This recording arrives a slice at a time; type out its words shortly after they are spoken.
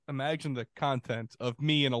Imagine the content of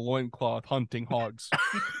me in a loincloth hunting hogs.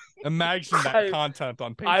 Imagine that content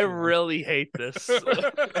on Patreon. I really hate this.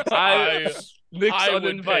 I Nick's would pay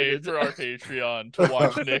uninvited. for our Patreon to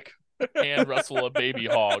watch Nick hand wrestle a baby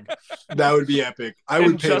hog. That would be epic. I In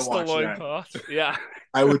would pay to just a watch that. loincloth. Yeah.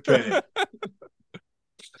 I would pay.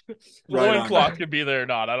 The Right on. loincloth could be there or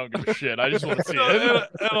not. I don't give a shit. I just want to see it.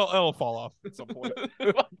 It'll fall off at some point.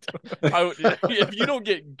 If you don't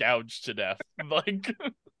get gouged to death, like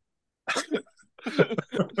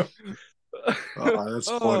Oh, that's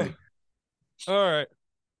funny. All right.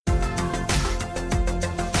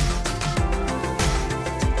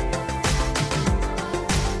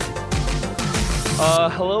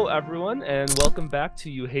 Hello, everyone, and welcome back to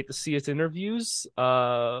You Hate to See It interviews.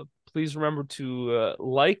 Please remember to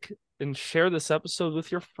like and share this episode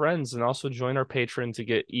with your friends, and also join our Patreon to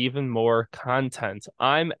get even more content.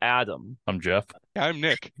 I'm Adam. I'm Jeff. I'm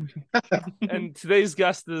Nick. And today's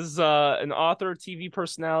guest is an author, TV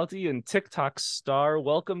personality, and TikTok star.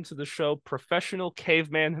 Welcome to the show, professional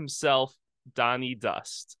caveman himself, Donnie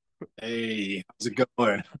Dust. Hey, how's it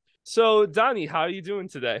going? So, Donnie, how are you doing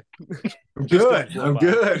today? I'm good. I'm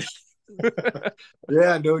good.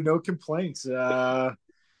 Yeah, no complaints.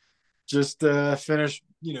 Just finished,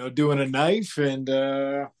 doing a knife and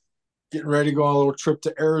getting ready to go on a little trip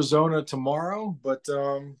to Arizona tomorrow. But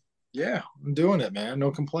yeah, I'm doing it, man.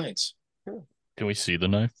 No complaints. Can we see the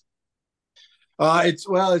knife?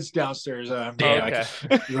 It's downstairs. Damn. Okay.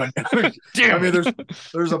 Damn. I mean,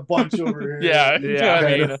 there's a bunch over here. Yeah,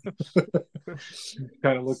 I mean,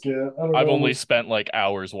 kind of look at. I've only spent like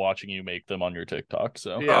hours watching you make them on your TikTok,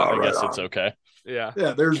 so Yeah. I Right guess on. it's okay. Yeah.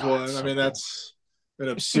 Yeah, there's God, one. so I mean, cool. that's an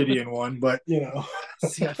obsidian one, but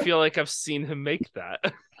See, I feel like I've seen him make that.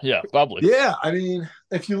 Yeah, probably. Yeah, I mean,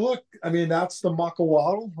 if you look, that's the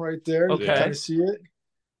Makawaddle right there. You Okay. can kind of see it.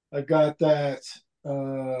 I've got that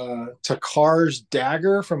Takar's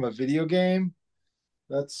dagger from a video game.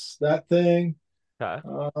 That's that thing. Okay.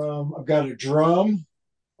 I've got a drum.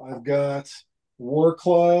 I've got War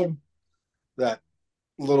Club, that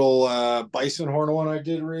little bison horn one I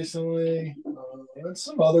did recently, and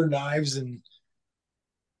some other knives and.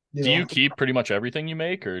 Do you keep pretty much everything you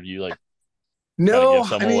make, or do you like No, give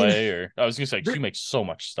some away? Or I was gonna say, 'cause you make so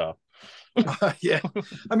much stuff. yeah.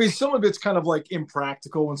 I mean, some of it's kind of like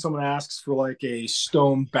impractical when someone asks for like a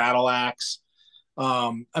stone battle axe.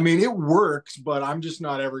 I mean, it works, but I'm just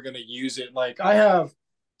not ever going to use it. Like, I have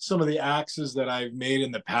some of the axes that I've made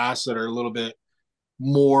in the past that are a little bit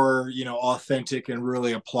more, authentic and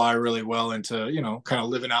really apply really well into, kind of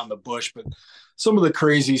living out in the bush. But some of the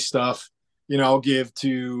crazy stuff, I'll give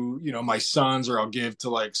to, my sons, or I'll give to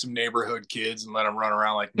like some neighborhood kids and let them run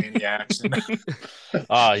around like maniacs. And,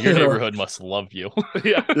 Your neighborhood must love you.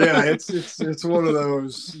 Yeah. yeah, it's one of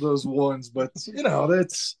those ones. But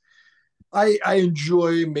that's I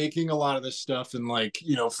enjoy making a lot of this stuff, and like,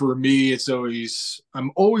 for me,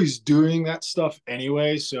 I'm always doing that stuff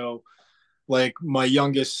anyway. So like my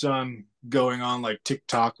youngest son going on like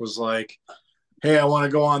TikTok was like, hey, I want to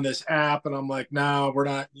go on this app. And I'm like, no, we're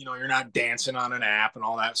not, you're not dancing on an app and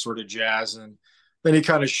all that sort of jazz. And then he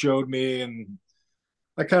kind of showed me, and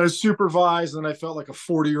I kind of supervised, and I felt like a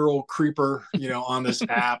 40-year-old creeper, on this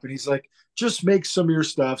app. And he's like, just make some of your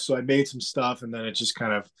stuff. So I made some stuff, and then it just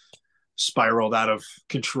kind of spiraled out of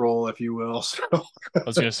control, if you will. So I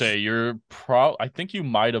was gonna say, I think you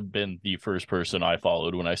might have been the first person I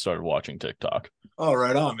followed when I started watching TikTok. oh,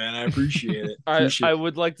 right on, man. I appreciate it. I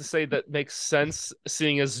would like to say that makes sense,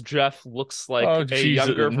 seeing as Jeff looks like a Jesus.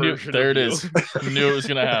 younger version There of it you. is. Knew it was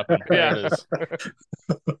gonna happen. Yeah. There it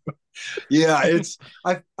is. Yeah,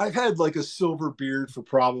 I've had like a silver beard for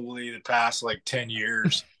probably the past like 10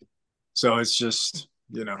 years. So it's just,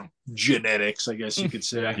 genetics, I guess you could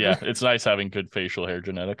say. Yeah, it's nice having good facial hair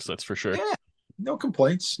genetics, that's for sure. Yeah. No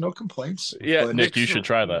complaints. No complaints. Yeah, But- Nick, you should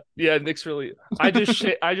try that. Yeah, Nick's really. I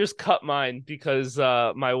just cut mine because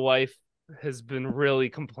my wife has been really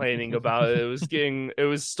complaining about it. It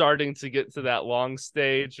was starting to get to that long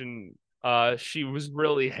stage, and she was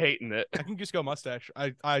really hating it. I can just go mustache.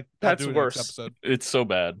 I'll That's do it worse. Next episode. It's so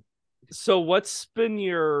bad. So, what's been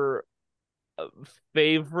your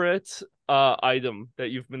favorite item that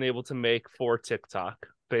you've been able to make for TikTok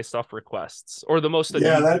based off requests, or the most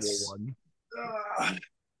unusual one?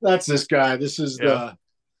 That's this guy. This is the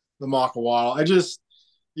Makawaddle. I just,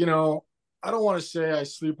 I don't want to say I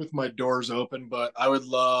sleep with my doors open, but I would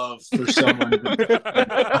love for someone.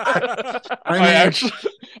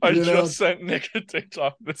 I just sent Nick a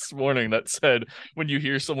TikTok this morning that said, when you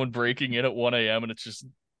hear someone breaking in at 1 a.m. and it's just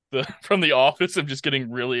from the office, I'm just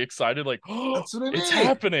getting really excited, like, oh, That's what I it's mean.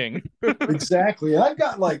 happening. Exactly. I've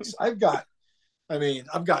got I mean,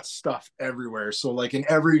 I've got stuff everywhere. So like in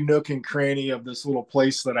every nook and cranny of this little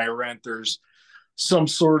place that I rent, there's some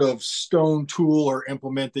sort of stone tool or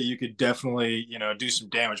implement that you could definitely, do some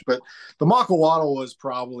damage. But the Makawato was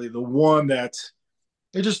probably the one that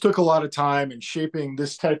it just took a lot of time and shaping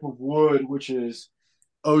this type of wood, which is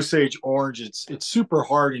Osage orange. It's super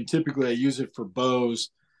hard, and typically I use it for bows.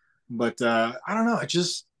 But I don't know. It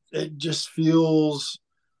just feels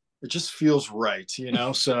right,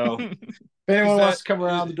 So if anyone wants to come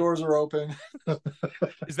around, the doors are open.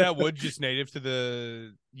 Is that wood just native to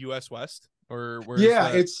the U.S. West, or where? Yeah,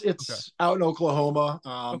 it's okay. Out in Oklahoma.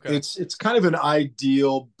 Okay. It's kind of an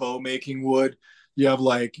ideal bow making wood. You have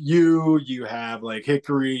you have like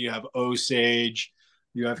hickory, you have osage,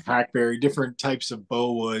 you have hackberry, different types of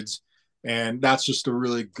bow woods, and that's just a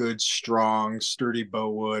really good, strong, sturdy bow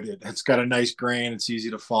wood. It's got a nice grain. It's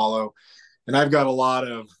easy to follow, and I've got a lot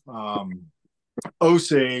of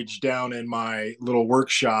Osage down in my little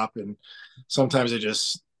workshop, and sometimes I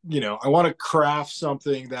just I want to craft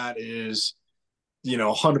something that is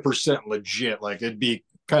 100% legit. Like it'd be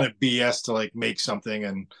kind of BS to like make something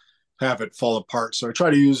and have it fall apart. So I try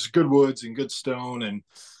to use good woods and good stone and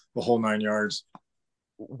the whole 9 yards.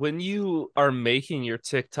 When you are making your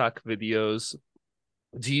TikTok videos,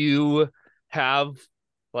 do you have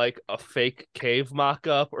like a fake cave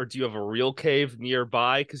mock-up, or do you have a real cave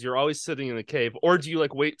nearby because you're always sitting in the cave, or do you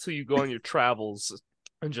like wait till you go on your travels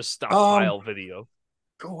and just stockpile video?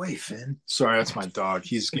 Go away, Finn. Sorry, that's my dog.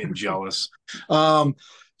 He's getting jealous.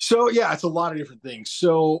 So yeah, it's a lot of different things.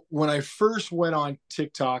 So when I first went on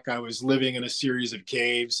TikTok, I was living in a series of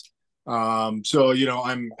caves. So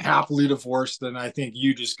I'm happily divorced, and I think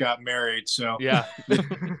you just got married. So yeah,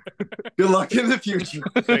 good luck in the future.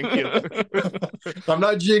 Thank you. I'm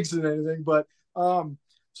not jinxing anything, but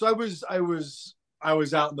so I was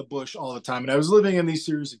out in the bush all the time, and I was living in these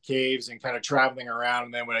series of caves and kind of traveling around.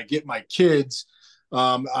 And then when I get my kids,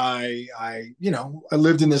 I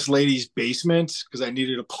lived in this lady's basement because I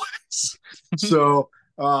needed a place. So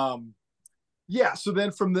so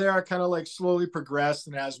then from there I kind of like slowly progressed,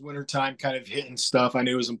 and as wintertime kind of hit and stuff, I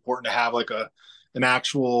knew it was important to have like an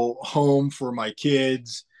actual home for my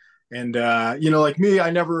kids. And like me,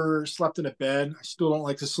 I never slept in a bed. I still don't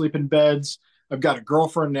like to sleep in beds. I've got a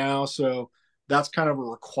girlfriend now, so that's kind of a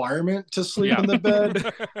requirement to sleep in the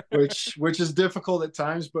bed, which is difficult at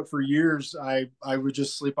times. But for years, I would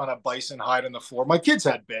just sleep on a bison hide on the floor. My kids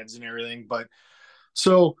had beds and everything, but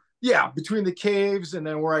so yeah, between the caves and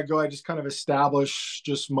then where I go, I just kind of establish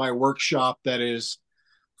just my workshop that is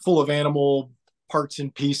full of animal parts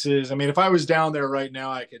and pieces. I mean, if I was down there right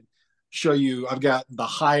now, I could show you. I've got the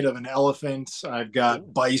hide of an elephant. I've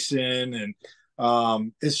got bison, and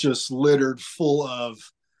it's just littered full of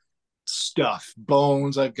stuff,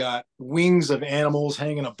 bones. I've got wings of animals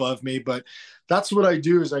hanging above me. But that's what I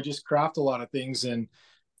do, is I just craft a lot of things, and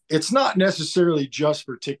it's not necessarily just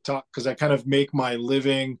for TikTok, because I kind of make my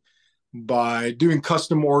living by doing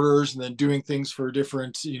custom orders and then doing things for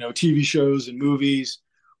different TV shows and movies,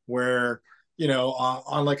 where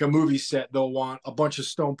on like a movie set, they'll want a bunch of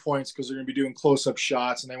stone points because they're going to be doing close-up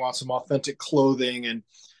shots, and they want some authentic clothing, and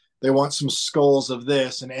they want some skulls of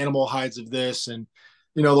this and animal hides of this. And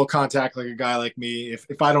they'll contact like a guy like me.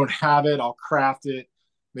 If I don't have it, I'll craft it.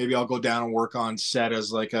 Maybe I'll go down and work on set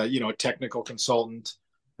as like a technical consultant,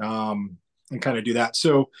 and kind of do that.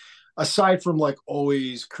 So aside from like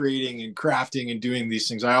always creating and crafting and doing these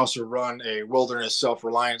things, I also run a wilderness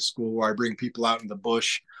self-reliance school where I bring people out in the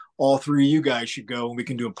bush. All three of you guys should go, and we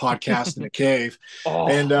can do a podcast in a cave.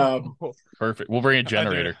 And perfect. We'll bring a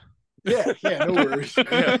generator. Yeah, no worries.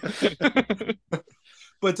 Yeah.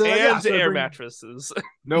 But so air mattresses.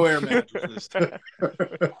 No air mattresses.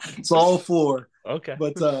 It's all floor. Okay.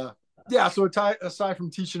 But so aside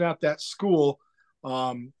from teaching at that school,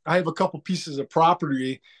 I have a couple pieces of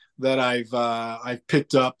property that I've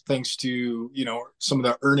picked up thanks to some of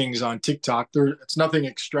the earnings on TikTok. It's nothing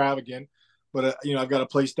extravagant, but I've got a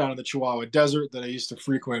place down in the Chihuahua Desert that I used to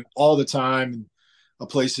frequent all the time, and a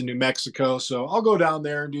place in New Mexico. So I'll go down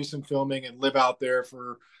there and do some filming and live out there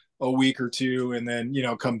for a week or two, and then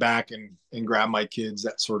come back and grab my kids,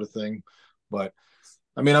 that sort of thing. But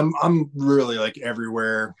I mean, I'm really like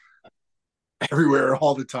everywhere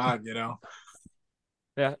all the time.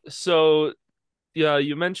 Yeah. So yeah,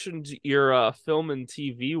 you mentioned your film and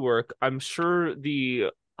TV work. I'm sure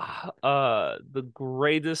the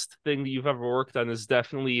greatest thing that you've ever worked on is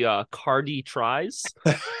definitely Cardi Tries.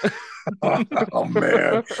 Oh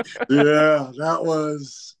man, yeah, that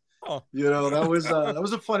was that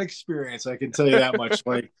was a fun experience. I can tell you that much.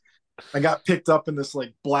 Like, I got picked up in this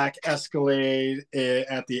like black Escalade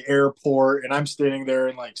at the airport, and I'm standing there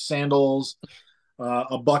in like sandals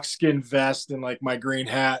a buckskin vest and like my green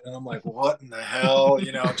hat. And I'm like, what in the hell?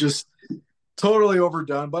 Just totally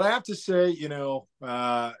overdone. But I have to say,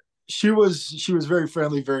 she was very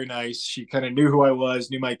friendly, very nice. She kind of knew who I was,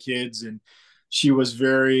 knew my kids, and she was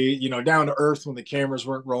very, down to earth when the cameras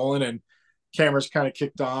weren't rolling and cameras kind of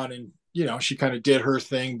kicked on, and she kind of did her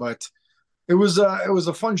thing. But it was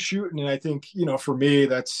a fun shoot, and I think for me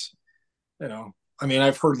that's I mean,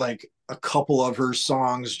 I've heard like a couple of her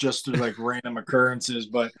songs just through like random occurrences,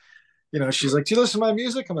 but she's like, "Do you listen to my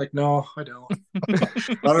music?" I'm like, "No, I don't."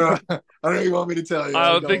 I don't know. I don't know if you want me to tell you.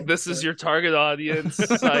 I don't think this is your target audience.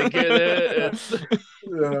 I get it.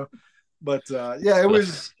 Yeah, but yeah, it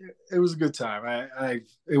was a good time.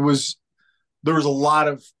 There was a lot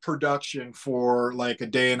of production for like a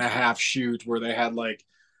day and a half shoot where they had like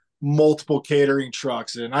multiple catering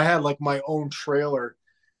trucks, and I had like my own trailer,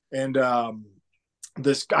 and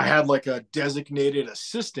this guy had like a designated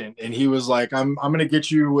assistant, and he was like, I'm gonna get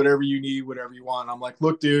you whatever you need, whatever you want. I'm like,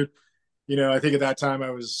 look, dude, I think at that time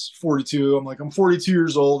I was 42. I'm like, I'm 42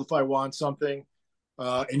 years old. If I want something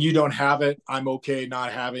and you don't have it, I'm okay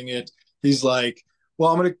not having it. He's like, well,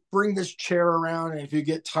 I'm gonna bring this chair around, and if you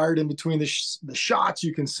get tired in between the shots,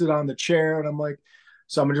 you can sit on the chair. And I'm like,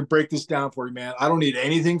 so I'm gonna break this down for you, man. I don't need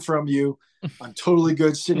anything from you. I'm totally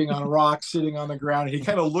good sitting on a rock, sitting on the ground. And he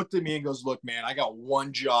kind of looked at me and goes, look, man, I got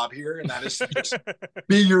one job here, and that is to just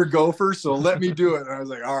be your gopher. So let me do it. And I was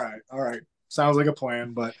like, all right. Sounds like a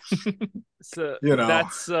plan. But, so,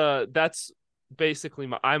 that's basically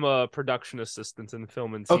I'm a production assistant in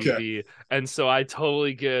film and TV. Okay. And so I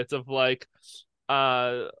totally get of like,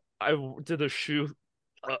 I did a shoot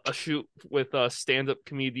with a stand-up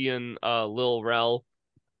comedian, Lil Rel.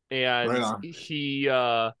 And he,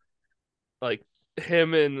 like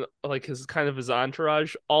him and like his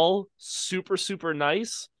entourage, all super, super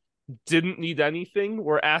nice, didn't need anything,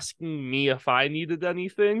 were asking me if I needed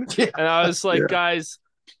anything. Yeah. And I was like, guys,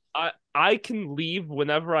 I can leave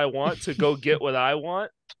whenever I want to go get what I want.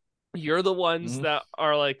 You're the ones that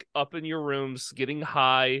are like up in your rooms getting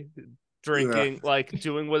high, drinking, like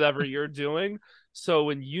doing whatever you're doing. So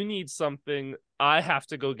when you need something, I have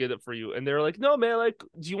to go get it for you. And they're like, no, man, like,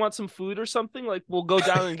 do you want some food or something? Like, we'll go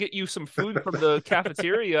down and get you some food from the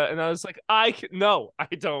cafeteria. And I was like, no, I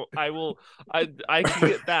don't. I can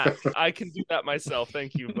get that. I can do that myself.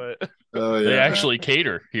 Thank you. But they actually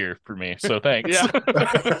cater here for me. So thanks. Yeah.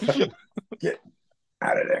 Get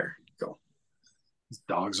out of there. Go. These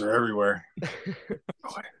dogs are everywhere.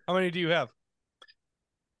 How many do you have?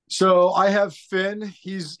 So I have Finn.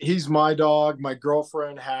 He's my dog. My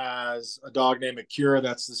girlfriend has a dog named Akira.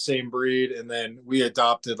 That's the same breed. And then we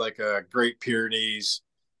adopted like a Great Pyrenees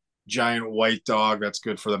giant white dog. That's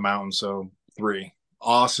good for the mountains. So 3.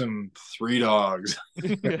 Awesome. 3 dogs.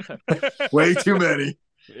 Way too many.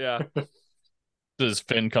 Yeah. Does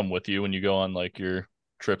Finn come with you when you go on like your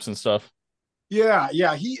trips and stuff? Yeah.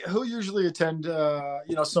 He'll usually attend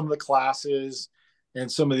some of the classes and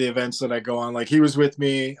some of the events that I go on. Like he was with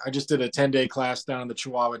me. I just did a 10-day class down in the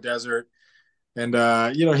Chihuahua Desert. And,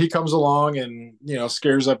 he comes along and,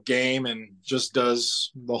 scares up game and just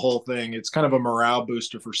does the whole thing. It's kind of a morale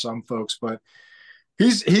booster for some folks, but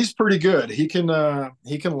he's pretty good. He can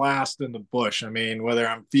last in the bush. I mean, whether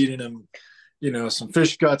I'm feeding him, some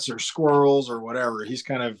fish guts or squirrels or whatever, he's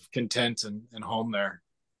kind of content and home there.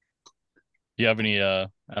 Do you have any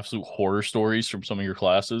absolute horror stories from some of your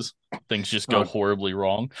classes? Things just go horribly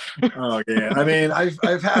wrong. Oh yeah, I mean,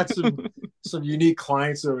 I've had some unique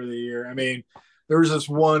clients over the year. I mean, there was this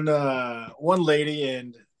one lady,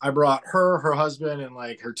 and I brought her husband, and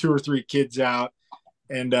like her 2 or 3 kids out,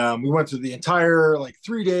 and we went through the entire like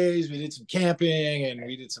 3 days. We did some camping and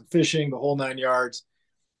we did some fishing, the whole 9 yards.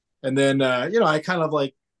 And then I kind of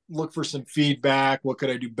like look for some feedback. What could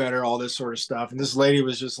I do better? All this sort of stuff. And this lady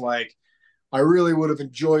was just like, I really would have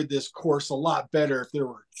enjoyed this course a lot better if there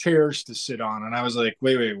were chairs to sit on. And I was like,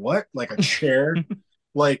 wait, what? Like a chair?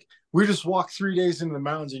 Like we just walked 3 days into the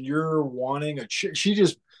mountains and you're wanting a chair? She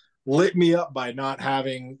just lit me up by not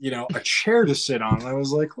having, a chair to sit on. And I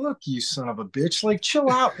was like, look, you son of a bitch, like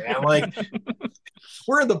chill out, man. Like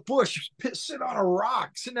we're in the bush, sit on a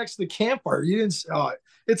rock, sit next to the campfire. You didn't,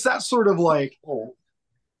 it's that sort of like, oh,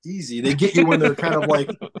 easy. They get you when they're kind of like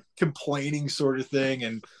complaining sort of thing.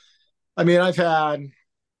 And I mean, I've had,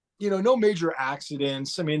 no major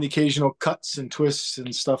accidents. I mean, the occasional cuts and twists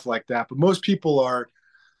and stuff like that. But most people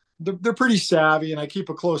they're pretty savvy, and I keep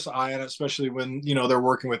a close eye on it, especially when, they're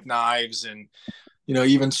working with knives and,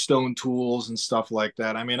 even stone tools and stuff like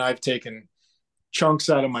that. I mean, I've taken chunks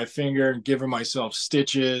out of my finger and given myself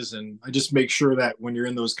stitches. And I just make sure that when you're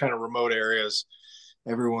in those kind of remote areas,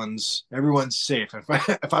 everyone's safe.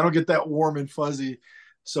 If I don't get that warm and fuzzy,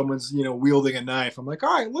 someone's wielding a knife, I'm like,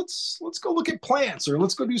 all right, let's go look at plants, or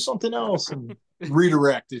let's go do something else and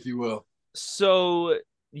redirect, if you will. So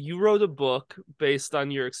you wrote a book based on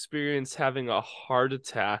your experience having a heart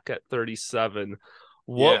attack at 37.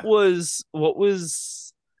 What was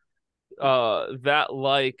that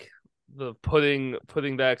like, the putting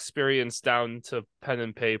that experience down to pen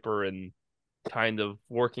and paper and kind of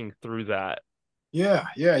working through that? Yeah.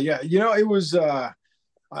 It was I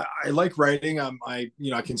like writing. I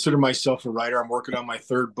consider myself a writer. I'm working on my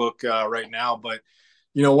third book right now, but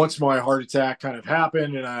once my heart attack kind of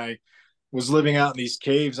happened and I was living out in these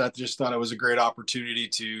caves, I just thought it was a great opportunity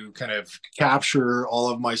to kind of capture all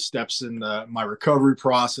of my steps in my recovery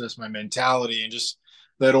process, my mentality, and just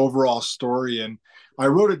that overall story. And I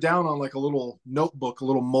wrote it down on like a little notebook, a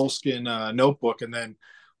little moleskin notebook, and then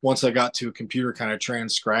once I got to a computer, kind of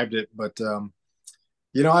transcribed it. But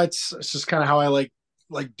it's just kind of how I like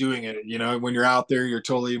doing it. When you're out there, you're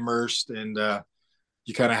totally immersed, and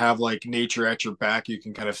you kind of have like nature at your back. You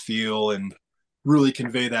can kind of feel and really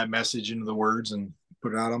convey that message into the words and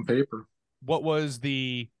put it out on paper. What was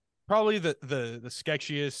probably the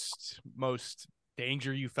sketchiest, most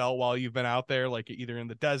danger you felt while you've been out there, like either in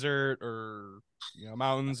the desert or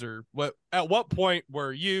mountains, or what? At what point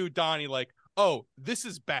were you, Donnie, like, oh, this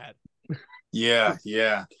is bad? Yeah.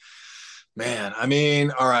 Man, I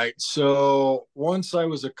mean, all right. So once I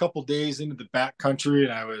was a couple days into the backcountry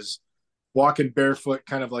and I was walking barefoot,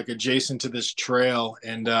 kind of like adjacent to this trail,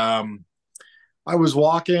 and I was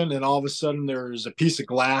walking, and all of a sudden there was a piece of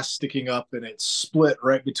glass sticking up, and it split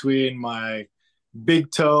right between my big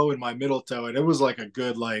toe and my middle toe, and it was like a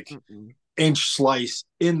good inch slice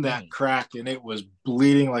in that crack, and it was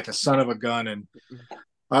bleeding like a son of a gun. And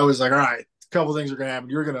I was like, all right, a couple things are gonna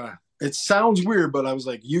happen. It sounds weird, but I was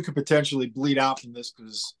like, you could potentially bleed out from this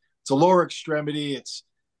because it's a lower extremity. It's,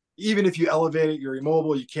 even if you elevate it, you're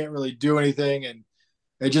immobile. You can't really do anything. And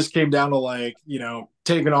it just came down to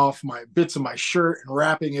taking off my bits of my shirt and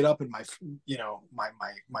wrapping it up in my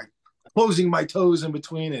closing my toes in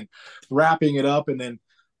between and wrapping it up. And then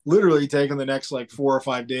literally taking the next 4 or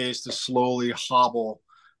 5 days to slowly hobble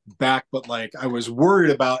back. But I was worried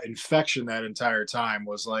about infection that entire time,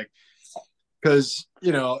 was because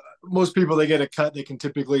most people, they get a cut, they can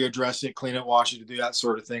typically address it, clean it, wash it, do that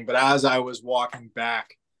sort of thing. But as I was walking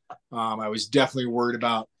back, I was definitely worried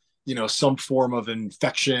about some form of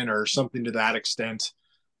infection or something to that extent.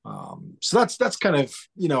 So that's kind of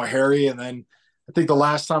hairy. And then I think the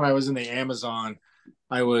last time I was in the Amazon,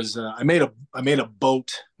 I made a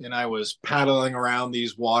boat, and I was paddling around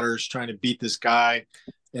these waters trying to beat this guy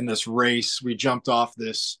in this race. We jumped off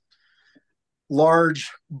this large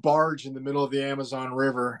barge in the middle of the Amazon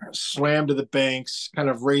River, swam to the banks, kind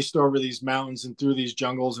of raced over these mountains and through these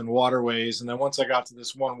jungles and waterways. And then once I got to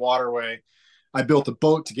this one waterway, I built a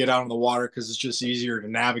boat to get out on the water because it's just easier to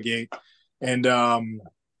navigate. And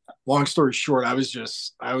long story short, I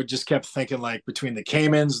just kept thinking, between the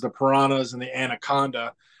caimans, the piranhas, and the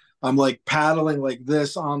anaconda, I'm paddling like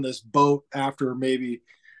this on this boat after maybe,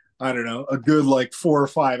 I don't know, a good 4 or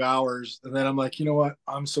 5 hours. And then I'm like, you know what?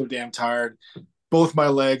 I'm so damn tired. Both my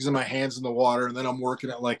legs and my hands in the water. And then I'm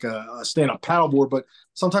working at a stand-up paddleboard. But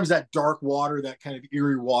sometimes that dark water, that kind of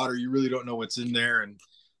eerie water, you really don't know what's in there. And,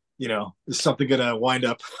 is something going to wind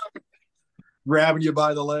up grabbing you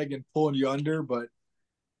by the leg and pulling you under? But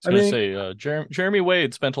I was going to say, Jeremy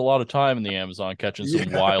Wade spent a lot of time in the Amazon catching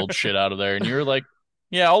some wild shit out of there. And you're like,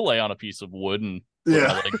 yeah, I'll lay on a piece of wood and put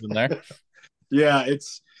my legs in there.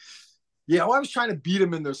 Well, I was trying to beat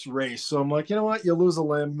him in this race. So I'm like, you know what? You lose a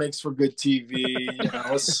limb, makes for good TV.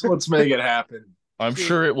 Let's make it happen. I'm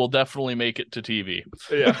sure it will definitely make it to TV.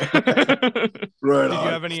 Yeah. Right. Did you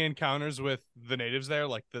have any encounters with the natives there?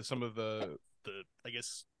 Some of the I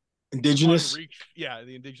guess indigenous?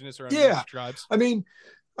 The indigenous or unreached tribes. I mean,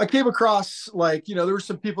 I came across there were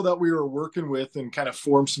some people that we were working with and kind of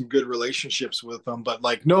formed some good relationships with them, but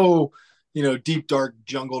no, deep dark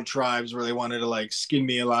jungle tribes where they wanted to skin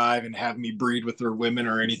me alive and have me breed with their women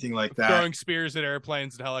or anything like that. Throwing spears at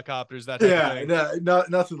airplanes and helicopters, that type of thing.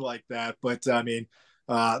 Nothing like that. But I mean,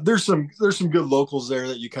 there's some good locals there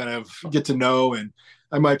that you kind of get to know, and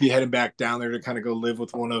I might be heading back down there to kind of go live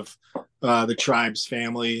with one of the tribe's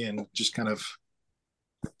family and just kind of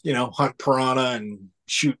hunt piranha and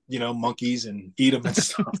shoot monkeys and eat them and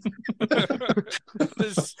stuff.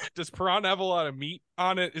 Does piranha have a lot of meat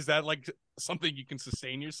on it? Is that something you can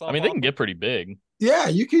sustain yourself? I mean, they can get pretty big. Yeah,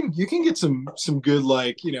 you can get some good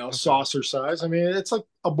saucer size. I mean, it's like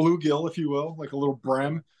a bluegill, if you will, like a little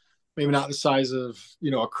brim. Maybe not the size of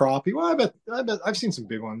a crappie. Well, I bet I've seen some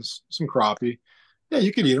big ones, some crappie. Yeah,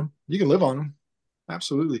 you can eat them. You can live on them.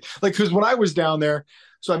 Absolutely. Like, because when I was down there,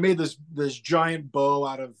 so I made this giant bow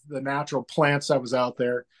out of the natural plants that was out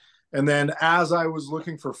there. And then as I was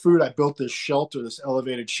looking for food, I built this shelter, this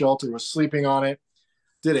elevated shelter, was sleeping on it,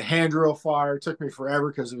 did a hand drill fire. It took me forever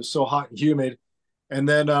because it was so hot and humid. And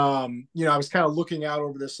then I was kind of looking out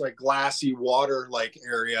over this like glassy water like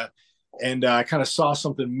area, and I kind of saw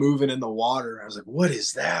something moving in the water. I was like, what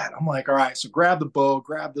is that? I'm like, all right, so grab the bow,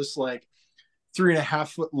 grab this like 3.5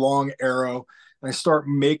 foot long arrow, and I start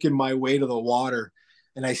making my way to the water.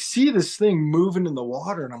 And I see this thing moving in the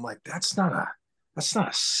water, and I'm like, that's not a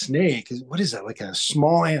snake. What is that? Like a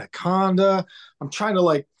small anaconda? I'm trying to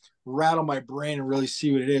like rattle my brain and really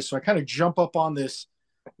see what it is. So I kind of jump up on this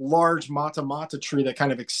large mata mata tree that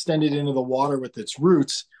kind of extended into the water with its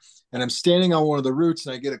roots. And I'm standing on one of the roots,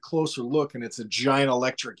 and I get a closer look, and it's a giant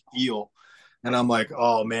electric eel. And I'm like,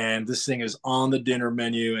 oh man, this thing is on the dinner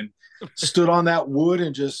menu. And stood on that wood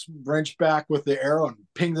and just wrenched back with the arrow and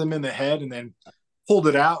pinged them in the head, and then pulled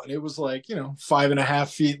it out. And it was like, 5.5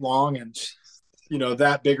 feet long, and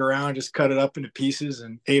that big around. Just cut it up into pieces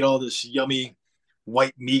and ate all this yummy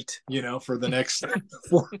white meat, for the next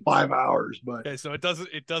 4 or 5 hours. But okay, so it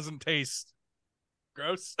doesn't taste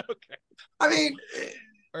gross. Okay. I mean,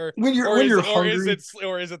 Or when you're hungry,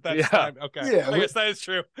 or is it that Yeah. time? Okay. Yeah, I guess that is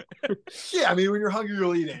true. yeah, I mean, when you're hungry,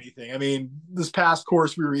 you'll eat anything. I mean, this past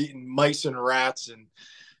course we were eating mice and rats, and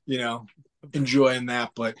enjoying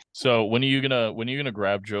that. But So when are you gonna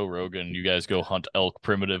grab Joe Rogan? You guys go hunt elk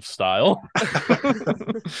primitive style.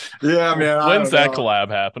 yeah, man, When's that collab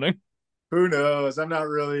happening? Who knows? I'm not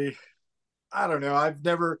really. I don't know. I've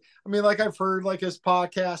never. I mean, like I've heard like his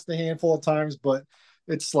podcast a handful of times, but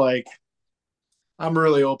it's like I'm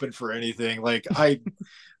really open for anything. Like at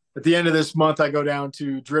the end of this month, I go down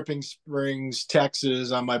to Dripping Springs,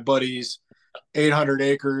 Texas, on my buddy's 800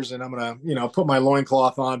 acres, and I'm gonna, put my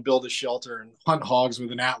loincloth on, build a shelter, and hunt hogs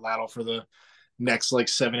with an atlatl for the next like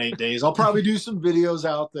 7-8 days. I'll probably do some videos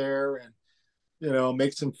out there and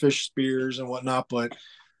make some fish spears and whatnot. But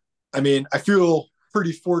I mean, I feel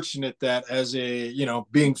pretty fortunate that as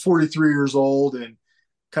being 43 years old and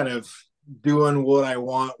kind of doing what I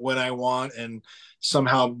want when I want, and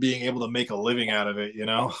somehow being able to make a living out of it,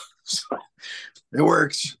 so it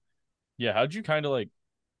works. Yeah, how'd you kind of like,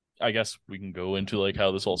 I guess we can go into like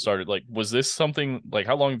how this all started. Like, was this something like,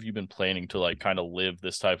 how long have you been planning to like kind of live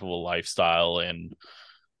this type of a lifestyle? And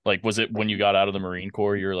like, was it when you got out of the Marine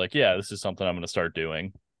Corps, you're like, yeah, this is something I'm going to start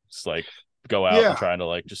doing? Just like go out and trying to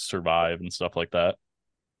like just survive and stuff like that.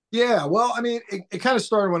 Yeah, well, I mean, it kind of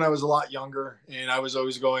started when I was a lot younger, and I was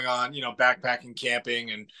always going on, backpacking,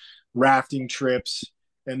 camping, and rafting trips.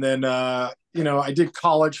 And then, I did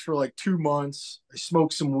college for like 2 months. I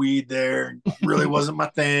smoked some weed there, and really wasn't my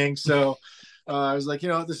thing. So I was like,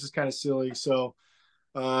 this is kind of silly. So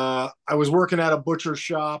I was working at a butcher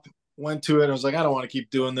shop, went to it. I was like, I don't want to keep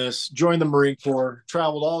doing this. Joined the Marine Corps,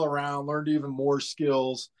 traveled all around, learned even more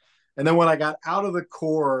skills. And then when I got out of the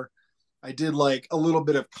Corps, I did like a little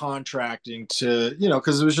bit of contracting to,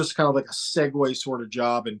 because it was just kind of like a segue sort of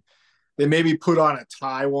job. And they made me put on a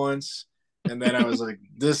tie once. And then I was like,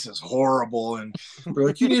 this is horrible. And they're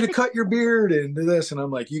like, you need to cut your beard and do this. And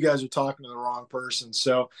I'm like, you guys are talking to the wrong person.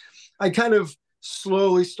 So I kind of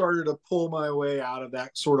slowly started to pull my way out of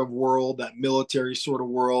that sort of world, that military sort of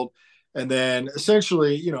world. And then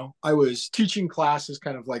essentially, I was teaching classes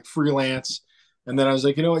kind of like freelance. And then I was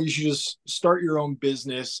like, you know what, you should just start your own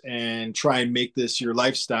business and try and make this your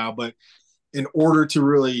lifestyle. But in order to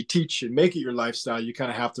really teach and make it your lifestyle, you kind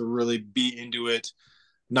of have to really be into it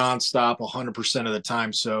nonstop 100% of the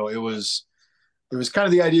time. So it was kind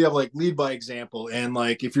of the idea of like lead by example. And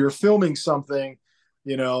like, if you're filming something,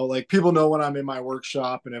 like people know when I'm in my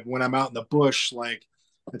workshop, and when I'm out in the bush, like,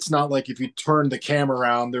 it's not like if you turn the camera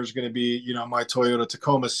around, there's going to be, my Toyota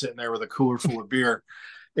Tacoma sitting there with a cooler full of beer.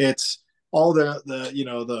 It's all the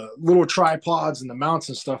little tripods and the mounts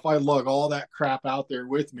and stuff. I lug all that crap out there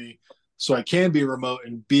with me, so I can be remote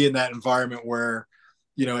and be in that environment where,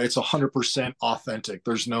 it's 100% authentic.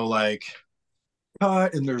 There's no like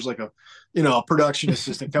cut, and there's like a production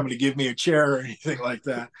assistant coming to give me a chair or anything like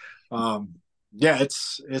that. Yeah,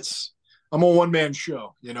 it's I'm a one-man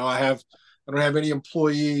show. I don't have any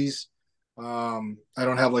employees. I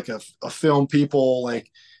don't have like a film people.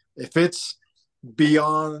 Like, if it's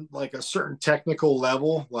beyond like a certain technical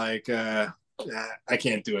level, like I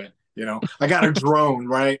can't do it. I got a drone,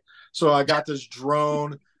 right? So I got this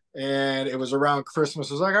drone, and it was around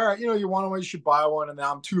Christmas. I was like, all right, you want one, you should buy one. And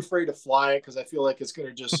now I'm too afraid to fly it because I feel like it's going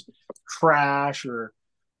to just crash, or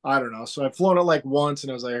I don't know. So I've flown it like once,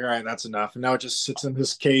 and I was like, all right, that's enough. And now it just sits in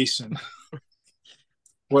this case and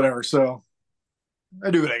whatever. So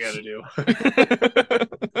I do what I got to do.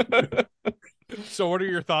 So, what are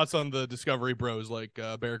your thoughts on the Discovery Bros, like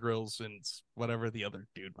Bear Grylls and whatever the other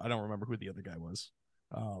dude? I don't remember who the other guy was.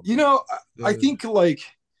 You know, I think like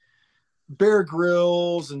Bear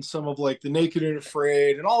Grylls and some of like the Naked and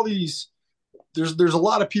Afraid and all these. There's a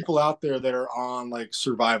lot of people out there that are on like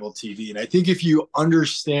survival TV, and I think if you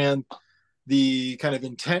understand the kind of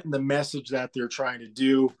intent and the message that they're trying to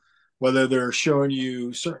do, whether they're showing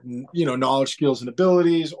you certain, knowledge, skills, and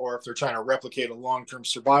abilities, or if they're trying to replicate a long-term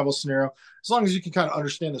survival scenario, as long as you can kind of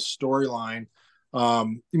understand the storyline,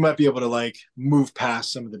 you might be able to like move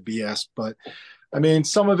past some of the BS. But I mean,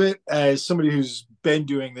 some of it, as somebody who's been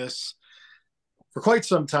doing this for quite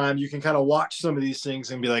some time, you can kind of watch some of these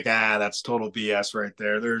things and be like, that's total BS right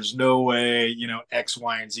there. There's no way, X,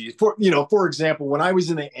 Y, and Z. For example, when I was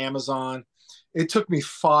in the Amazon, it took me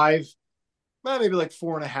maybe like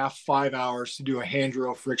 4.5, 5 hours to do a hand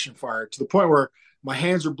drill friction fire, to the point where my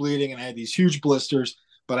hands were bleeding and I had these huge blisters,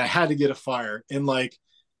 but I had to get a fire. And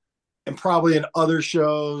probably in other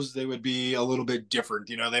shows, they would be a little bit different.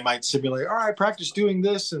 They might simulate, all right, practice doing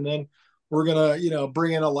this, and then we're going to,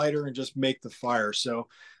 bring in a lighter and just make the fire. So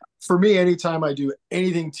for me, anytime I do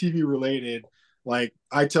anything TV related, like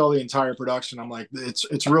I tell the entire production, I'm like,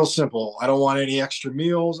 it's real simple. I don't want any extra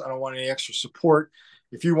meals. I don't want any extra support.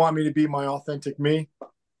 If you want me to be my authentic me,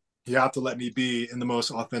 you have to let me be in the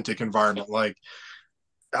most authentic environment. Like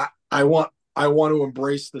I want to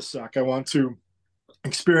embrace the suck. I want to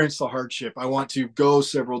experience the hardship. I want to go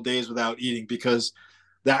several days without eating, because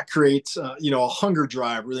that creates a hunger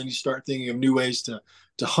drive, where then you start thinking of new ways to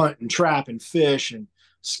hunt and trap and fish and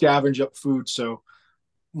scavenge up food. So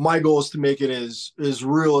my goal is to make it as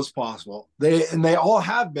real as possible. They all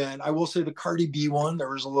have been. I will say the Cardi B one, there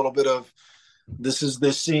was a little bit of, this is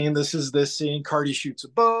this scene, this is this scene. Cardi shoots a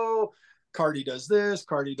bow, Cardi does this,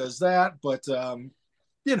 Cardi does that. But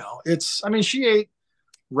she ate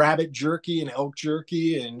rabbit jerky and elk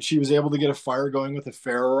jerky, and she was able to get a fire going with a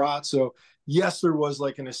ferro rod. So yes, there was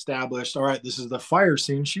like an established, all right, this is the fire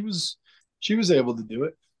scene. She was able to do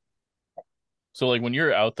it. So like when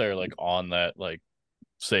you're out there like on that, like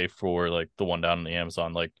say for like the one down in the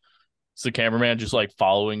Amazon, like is the cameraman just like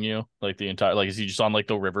following you like the entire, like is he just on like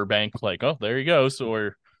the riverbank like, oh there he goes,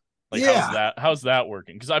 or like how's that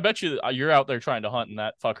working? Because I bet you're out there trying to hunt and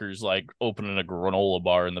that fucker's like opening a granola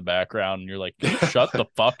bar in the background and you're like, shut the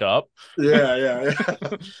fuck up. Yeah.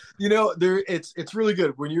 It's really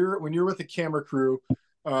good when you're with a camera crew.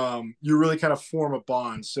 You really kind of form a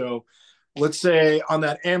bond. So let's say on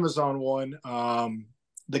that Amazon one,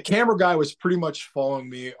 the camera guy was pretty much following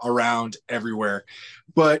me around everywhere,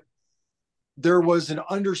 but there was an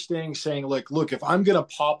understanding saying, like, look, if I'm going to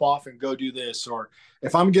pop off and go do this, or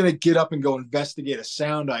if I'm going to get up and go investigate a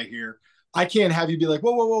sound I hear, I can't have you be like,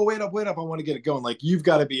 whoa, wait up. I want to get it going. Like, you've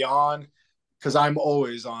got to be on, because I'm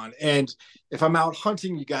always on. And if I'm out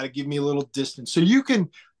hunting, you got to give me a little distance. So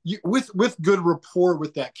with good rapport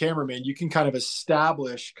with that cameraman, you can kind of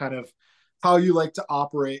establish kind of how you like to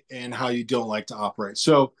operate and how you don't like to operate.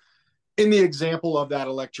 So in the example of that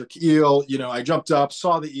electric eel, I jumped up,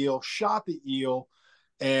 saw the eel, shot the eel,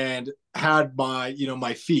 and had my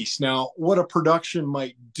feast. Now, what a production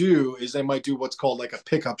might do is they might do what's called like a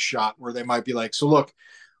pickup shot, where they might be like, so look,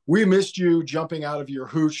 we missed you jumping out of your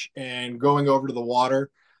hooch and going over to the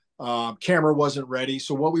water. Camera wasn't ready.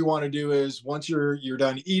 So what we want to do is, once you're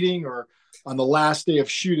done eating, or on the last day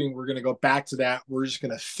of shooting, we're going to go back to that. We're just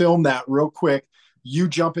going to film that real quick, you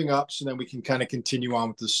jumping up, so then we can kind of continue on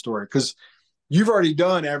with the story, because you've already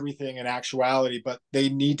done everything in actuality, but they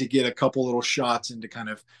need to get a couple little shots in to kind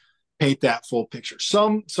of paint that full picture.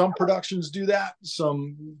 Some productions do that,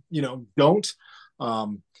 some don't.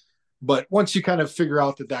 But once you kind of figure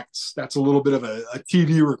out that that's a little bit of a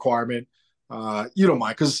TV requirement, you don't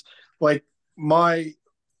mind, because like my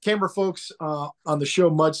camera folks on the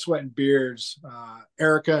show Mud, Sweat, and Beards,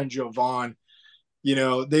 Erica and Jovan,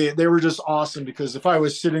 they were just awesome, because if I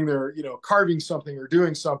was sitting there, carving something or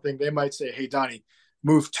doing something, they might say, hey, Donnie,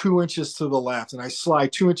 move 2 inches to the left. And I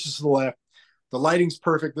slide 2 inches to the left. The lighting's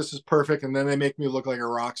perfect. This is perfect. And then they make me look like a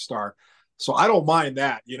rock star. So I don't mind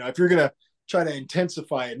that. If you're going to try to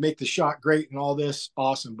intensify it, make the shot great and all this,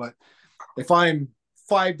 awesome. But if I'm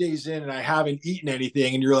 5 days in and I haven't eaten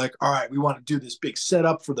anything, and you're like, all right, we want to do this big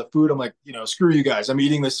setup for the food, I'm like, screw you guys. I'm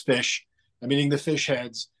eating this fish. I'm eating the fish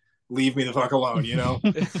heads. Leave me the fuck alone,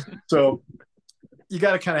 So you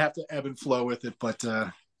got to kind of have to ebb and flow with it, but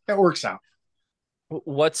it works out.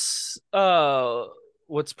 What's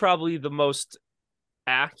probably the most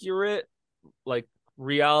accurate like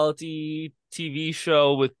reality TV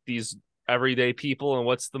show with these everyday people, and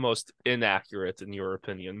what's the most inaccurate in your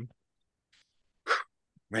opinion?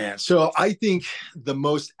 Man, so I think the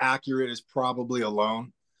most accurate is probably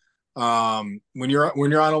alone. When you're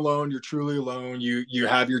on alone, you're truly alone. You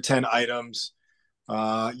have your 10 items.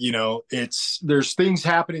 It's there's things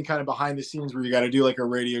happening kind of behind the scenes where you got to do like a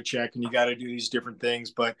radio check and you got to do these different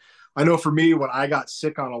things. But I know for me, when I got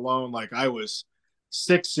sick on alone, like I was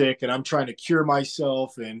sick, and I'm trying to cure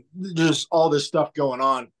myself, and there's all this stuff going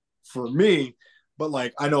on for me. But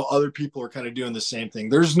like I know other people are kind of doing the same thing.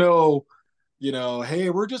 There's no, hey,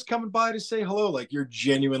 we're just coming by to say hello. Like you're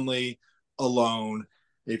genuinely alone.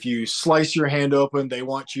 If you slice your hand open, they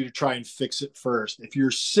want you to try and fix it first. If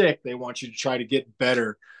you're sick, they want you to try to get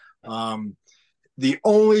better. The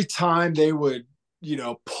only time they would,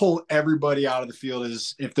 pull everybody out of the field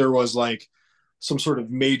is if there was like some sort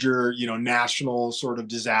of major, national sort of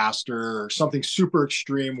disaster or something super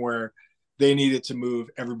extreme where they needed to move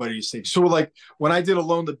everybody to safety. So like when I did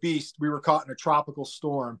Alone the Beast, we were caught in a tropical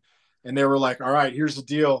storm and they were like, all right, here's the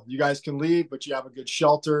deal. You guys can leave, but you have a good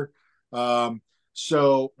shelter.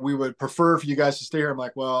 So we would prefer for you guys to stay here. I'm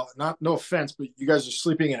like, well, no offense, but you guys are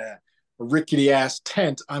sleeping in a rickety ass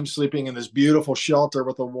tent. I'm sleeping in this beautiful shelter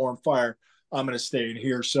with a warm fire. I'm going to stay in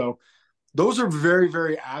here. So those are very,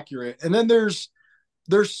 very accurate. And then there's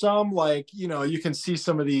some like, you can see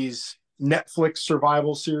some of these Netflix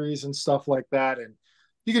survival series and stuff like that. And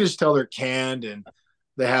you can just tell they're canned and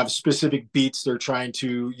they have specific beats they're trying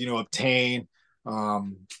to, obtain.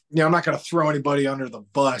 I'm not going to throw anybody under the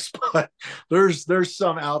bus, but there's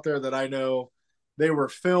some out there that I know they were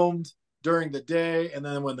filmed during the day. And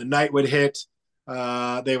then when the night would hit,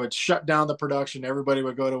 they would shut down the production. Everybody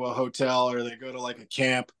would go to a hotel or they go to like a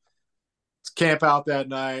camp out that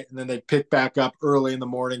night. And then they'd pick back up early in the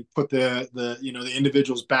morning, put the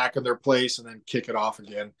individuals back in their place and then kick it off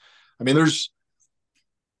again. I mean, there's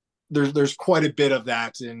quite a bit of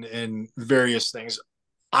that in various things.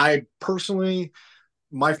 I personally,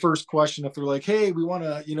 my first question, if they're like, hey, we want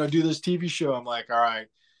to, do this TV show, I'm like, all right,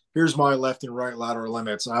 here's my left and right lateral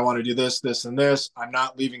limits. I want to do this, this, and this. I'm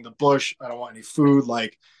not leaving the bush. I don't want any food.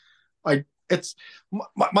 Like it's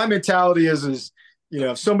my mentality is,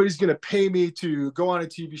 if somebody's going to pay me to go on a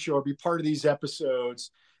TV show or be part of these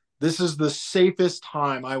episodes, this is the safest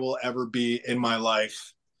time I will ever be in my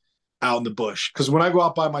life out in the bush. Because when I go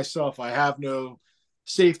out by myself, I have no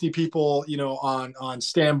safety people, on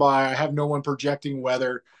standby. I have no one projecting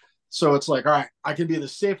weather. So it's like, all right, I can be the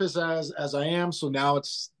safest as I am. So now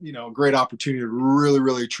it's, a great opportunity to really,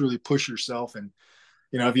 really, truly push yourself. And,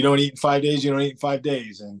 if you don't eat in 5 days, you don't eat in 5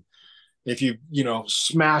 days. And if you,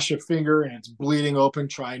 smash a finger and it's bleeding open,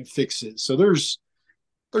 try and fix it. So there's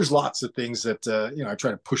lots of things that, I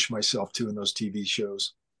try to push myself to in those TV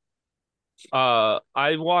shows.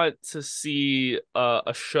 I want to see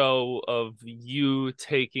a show of you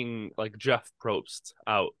taking like Jeff Probst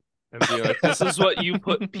out and being like, this is what you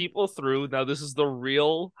put people through. Now this is the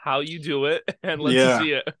real how you do it, and let's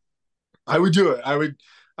see it. I would do it.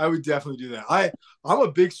 I would definitely do that. I'm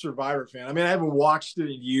a big Survivor fan. I mean, I haven't watched it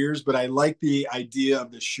in years, but I like the idea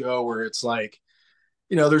of the show where it's like,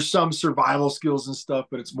 there's some survival skills and stuff,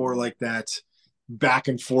 but it's more like that back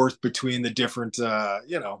and forth between the different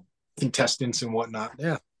contestants and whatnot.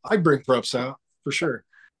 Yeah, I'd bring Probst out for sure.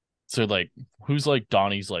 So like, who's like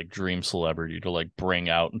Donnie's like dream celebrity to like bring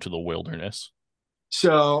out into the wilderness?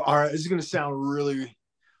 So, all right, this is going to sound really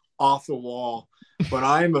off the wall, but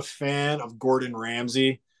I'm a fan of Gordon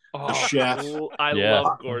Ramsay, the chef. I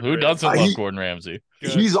love Gordon. Who doesn't love Gordon Ramsay?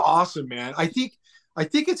 He's awesome, man. I think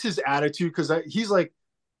it's his attitude because he's like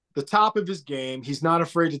the top of his game. He's not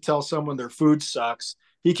afraid to tell someone their food sucks.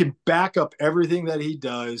 He can back up everything that he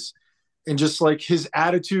does. And just like his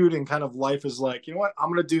attitude and kind of life is like, you know what?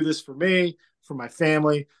 I'm going to do this for me, for my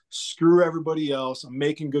family. Screw everybody else. I'm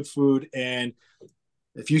making good food. And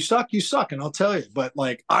if you suck, you suck. And I'll tell you. But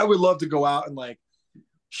like, I would love to go out and like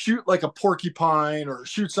shoot like a porcupine or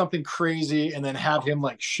shoot something crazy and then have him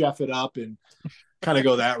like chef it up and kind of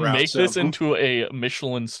go that route. Make this into a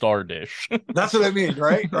Michelin star dish. That's what I mean,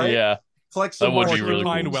 right? Yeah. Like some that would be really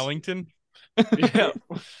cool. cool. Wellington. Yeah,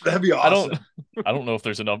 that'd be awesome. I don't know if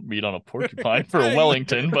there's enough meat on a porcupine for a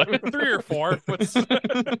Wellington, but 3 or 4.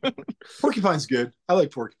 Porcupine's good. I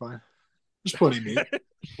like porcupine. There's plenty of meat.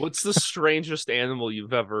 What's the strangest animal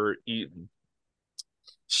you've ever eaten?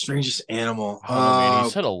 Strangest animal. Oh man, you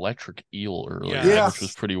said electric eel earlier, which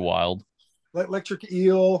was pretty wild. Electric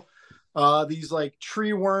eel. These like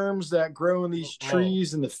tree worms that grow in these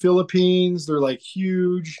trees in the Philippines. They're like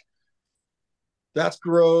huge. That's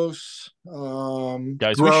gross.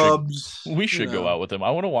 Guys, Grubs. we should go out with him.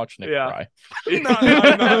 I want to watch Nick cry. No,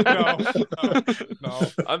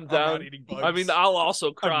 I'm down. not eating bugs. I mean, I'll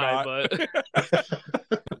also cry, not.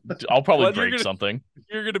 but I'll probably Well, you're break gonna- something.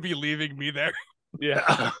 You're gonna be leaving me there.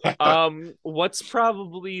 yeah. What's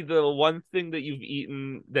probably the one thing that you've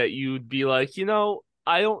eaten that you'd be like,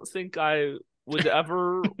 I don't think I would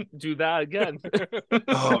ever do that again.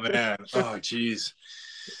 Oh man. Oh jeez.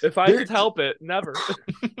 If I could help it, never.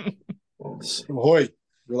 Ahoy.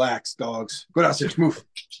 Relax, dogs. Go downstairs. Move.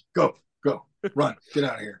 Go. Run. Get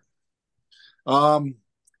out of here.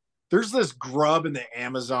 There's this grub in the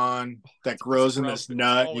Amazon that grows in this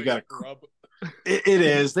nut. You got grub. it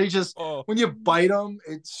is. They just Oh. when you bite them,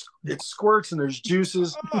 it squirts and there's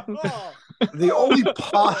juices. Oh. The only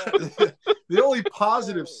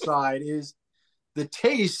positive side is the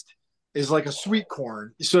taste is like a sweet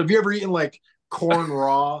corn. So have you ever eaten like corn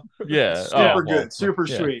raw? Yeah. Super good, super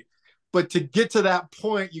yeah. sweet. But to get to that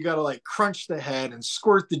point, you got to like crunch the head and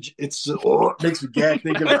squirt it makes me gag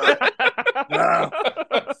thinking about it.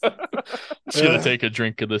 Just gonna take a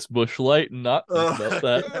drink of this Busch Light and not think about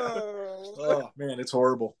that. Oh man, it's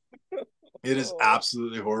horrible. It is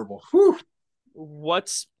absolutely horrible. Whew.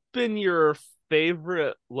 What's been your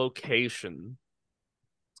favorite location?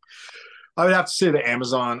 I would have to say the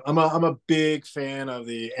Amazon. I'm a big fan of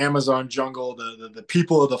the Amazon jungle, the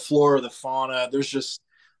people of the flora, the fauna. There's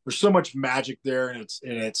so much magic there, and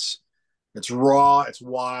it's raw, it's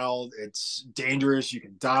wild, it's dangerous. You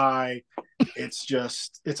can die. It's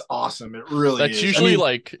awesome. It really That's is. usually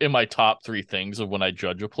like in my top 3 things of when I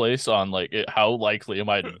judge a place on like how likely am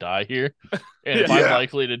I to die here, and if I'm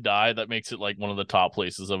likely to die, that makes it like one of the top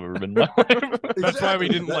places I've ever been in my life. That's why we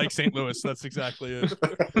didn't like St. Louis. That's exactly it.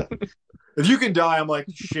 If you can die, I'm like,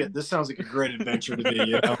 shit, this sounds like a great adventure to me,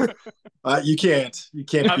 You can't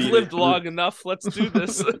I've beat lived it. long enough. Let's do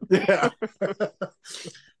this. Yeah.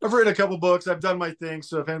 I've written a couple books. I've done my thing.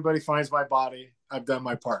 So if anybody finds my body, I've done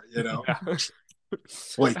my part,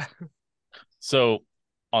 Wait. So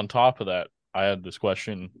on top of that, I had this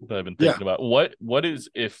question that I've been thinking about. What is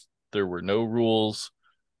if there were no rules,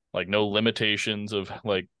 like no limitations of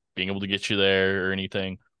like being able to get you there or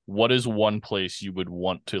anything? What is one place you would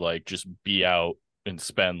want to like just be out and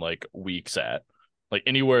spend like weeks at, like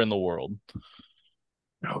anywhere in the world?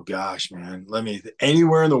 Oh gosh, man.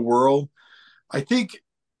 Anywhere in the world. I think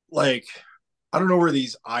like, I don't know where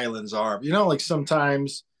these islands are, but like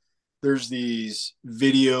sometimes there's these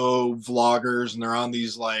video vloggers and they're on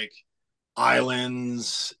these like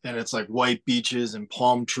islands and it's like white beaches and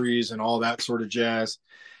palm trees and all that sort of jazz.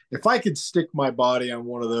 If I could stick my body on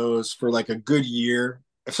one of those for like a good year,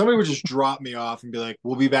 if somebody would just drop me off and be like,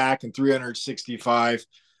 we'll be back in 365,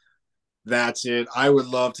 that's it. I would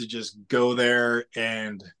love to just go there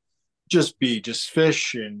and just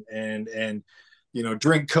fish and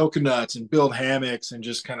drink coconuts and build hammocks and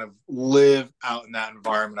just kind of live out in that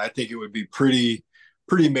environment. I think it would be pretty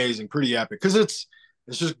amazing, pretty epic, because it's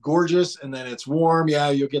just gorgeous, and then it's warm.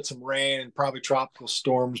 Yeah, you'll get some rain and probably tropical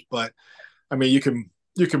storms, but I mean, you can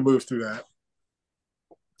move through that.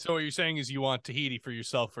 So what you're saying is you want Tahiti for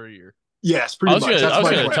yourself for a year? Yes, pretty much. I was my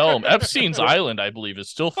gonna plan. tell him Epstein's Island, I believe, is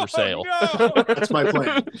still for sale. Oh, no! That's my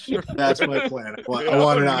plan. That's my plan. I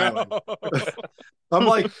want an island. I'm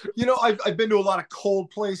like, I've been to a lot of cold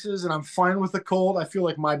places, and I'm fine with the cold. I feel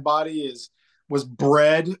like my body was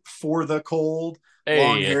bred for the cold.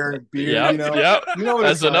 Long hair and beard. Yep. What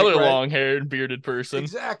As it's another like, right? long-haired bearded person.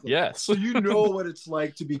 Exactly. Yes. So you know what it's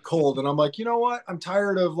like to be cold, and I'm like, you know what? I'm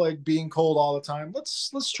tired of like being cold all the time.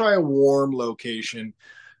 Let's try a warm location.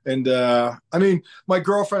 And I mean, my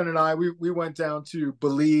girlfriend and I, we went down to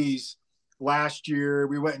Belize last year.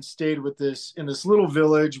 We went and stayed in this little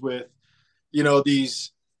village with,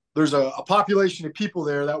 there's a population of people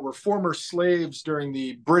there that were former slaves during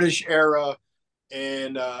the British era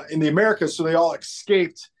and in the Americas. So they all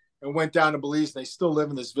escaped and went down to Belize, and they still live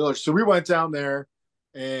in this village. So we went down there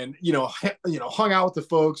and, hung out with the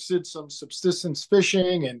folks, did some subsistence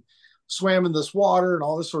fishing and swam in this water and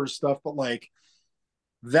all this sort of stuff. But like,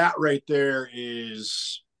 that right there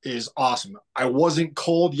is awesome. I wasn't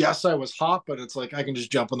cold. Yes, I was hot, but it's like I can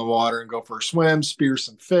just jump in the water and go for a swim, spear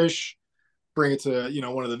some fish, bring it to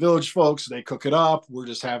one of the village folks. They cook it up. We're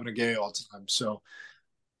just having a gay all the time. So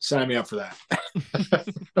sign me up for that.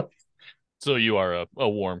 So you are a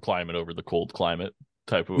warm climate over the cold climate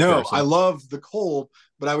type of No, person. I love the cold,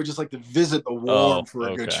 but I would just like to visit the warm for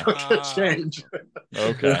a good chunk of change.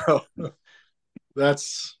 Okay.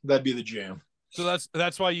 That'd be the jam. So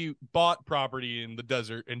that's why you bought property in the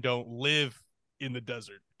desert and don't live in the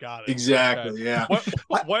desert. Got it. Exactly. Okay. Yeah.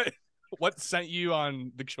 What sent you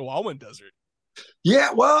on the Chihuahuan Desert?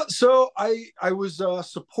 Yeah, well, so I was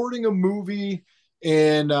supporting a movie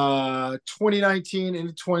in 2019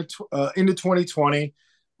 into 2020.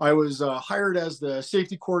 I was hired as the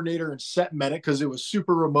safety coordinator and set medic because it was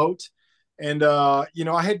super remote. And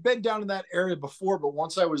I had been down in that area before, but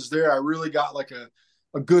once I was there, I really got like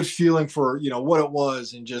a good feeling for what it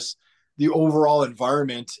was and just the overall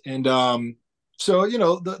environment. And so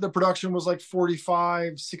the production was like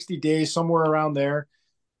 45, 60 days, somewhere around there.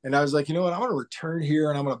 And I was like, you know what, I'm going to return here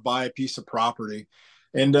and I'm going to buy a piece of property.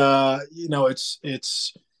 And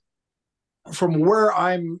it's from where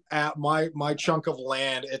I'm at, my chunk of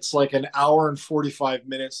land, it's like an hour and 45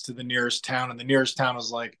 minutes to the nearest town, and the nearest town is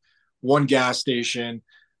like one gas station,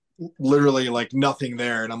 literally like nothing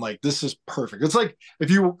there. And I'm like, this is perfect. It's like if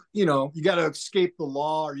you got to escape the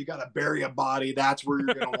law or you got to bury a body, that's where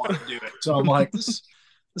you're going to want to do it. So I'm like, this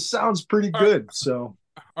sounds pretty good. So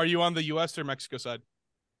Are you on the U.S. or Mexico side?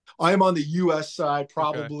 I am on the U.S. side,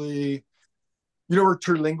 probably. Okay. You know where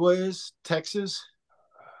Terlingua is, Texas?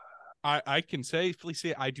 I can safely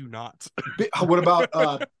say I do not. What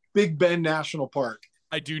about Big Bend National Park?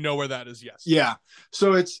 I do know where that is, yes. Yeah.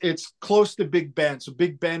 So it's close to Big Bend. So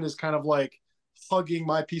Big Bend is kind of like hugging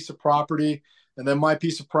my piece of property. And then my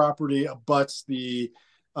piece of property abuts the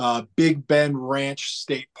Big Bend Ranch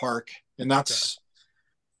State Park. And that's,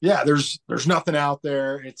 yeah, there's nothing out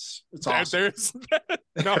there. It's awesome.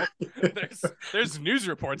 There's news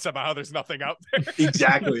reports about how there's nothing out there.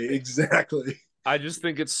 Exactly. I just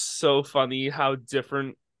think it's so funny how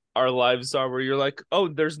different our lives are, where you're like, oh,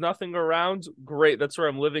 there's nothing around. Great. That's where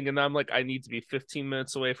I'm living. And I'm like, I need to be 15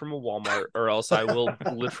 minutes away from a Walmart or else I will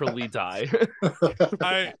literally die.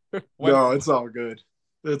 No, it's all good.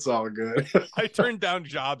 It's all good. I turned down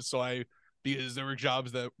jobs. Because there were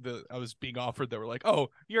jobs that I was being offered that were like, oh,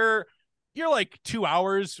 you're like 2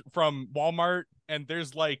 hours from Walmart and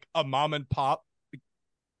there's like a mom and pop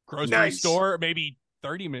grocery store, maybe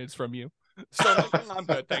 30 minutes from you. So I'm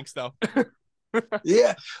good. Thanks though.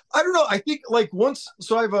 Yeah. I don't know. I think like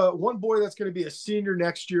I have one boy that's going to be a senior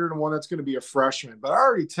next year and one that's going to be a freshman, but I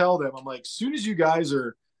already tell them, I'm like, as soon as you guys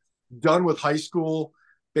are done with high school,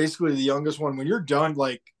 basically the youngest one, when you're done,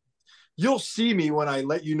 like, you'll see me when I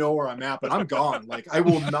let you know where I'm at, but I'm gone. Like I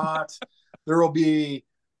will not, there will be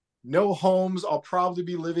no homes. I'll probably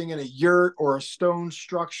be living in a yurt or a stone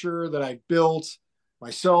structure that I built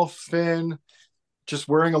myself, Finn, just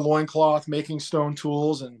wearing a loincloth, making stone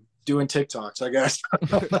tools and doing TikToks, I guess.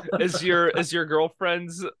 Is your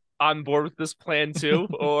girlfriend's on board with this plan too?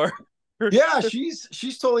 Or yeah,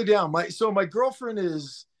 she's totally down. My girlfriend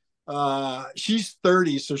is she's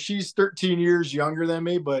 30, so she's 13 years younger than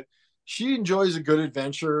me, but she enjoys a good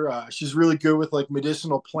adventure. She's really good with like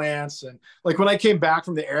medicinal plants. And like when I came back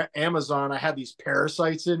from the Amazon, I had these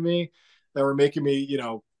parasites in me that were making me,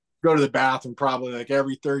 go to the bathroom probably like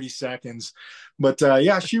every 30 seconds. But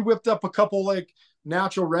yeah, she whipped up a couple like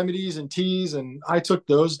natural remedies and teas and I took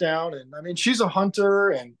those down. And I mean, she's a hunter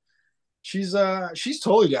and she's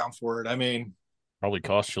totally down for it. I mean, probably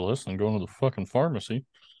costs you less than going to the fucking pharmacy.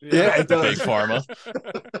 Yeah, it does. Big pharma.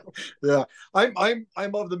 Yeah,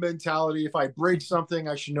 I'm of the mentality if I break something,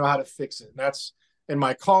 I should know how to fix it. And that's in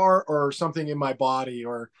my car or something in my body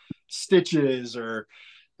or stitches or,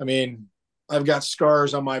 I mean, I've got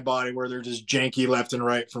scars on my body where they're just janky left and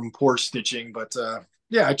right from poor stitching. But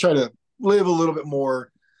yeah, I try to live a little bit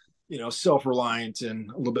more, self-reliant and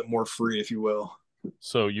a little bit more free, if you will.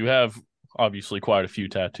 So you have obviously quite a few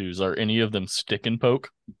tattoos. Are any of them stick and poke?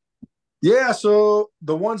 Yeah, so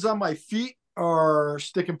the ones on my feet are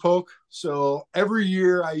stick and poke. So every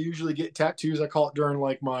year I usually get tattoos. I call it during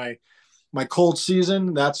like my cold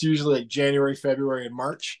season. That's usually like January, February, and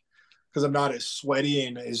March because I'm not as sweaty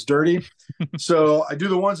and as dirty. So I do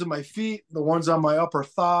the ones on my feet, the ones on my upper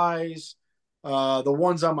thighs, the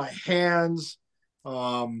ones on my hands.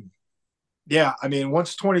 Yeah, I mean,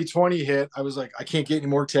 once 2020 hit, I was like, I can't get any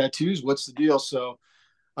more tattoos. What's the deal? So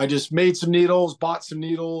I just made some needles, bought some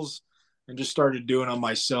needles, and just started doing them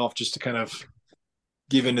myself just to kind of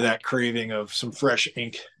give into that craving of some fresh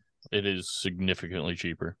ink. It is significantly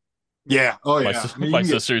cheaper. Yeah. Oh, yeah. My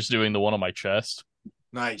sister's doing the one on my chest.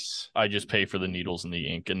 Nice. I just pay for the needles and the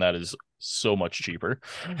ink, and that is so much cheaper.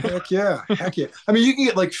 Heck yeah. Heck yeah. I mean, you can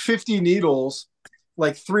get like 50 needles,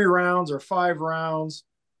 like 3 rounds or 5 rounds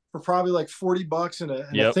for probably like $40 and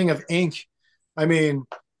a thing of ink. I mean,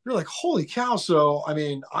 you're like, holy cow. So, I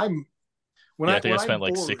mean, I think I spent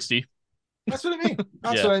like 60. That's what I mean.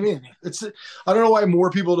 That's what I mean. I don't know why more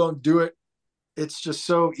people don't do it. It's just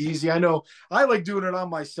so easy. I know I like doing it on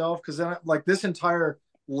myself because then like this entire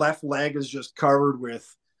left leg is just covered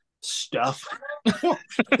with stuff.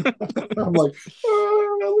 I'm like,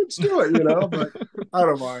 let's do it, but I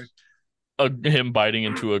don't mind. Him biting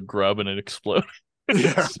into a grub and it exploding.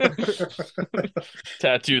 Yeah.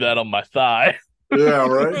 Tattoo that on my thigh. Yeah,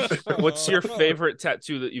 right. What's your favorite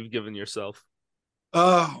tattoo that you've given yourself?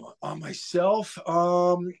 On myself,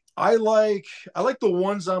 I like the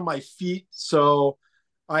ones on my feet. So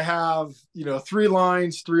I have, 3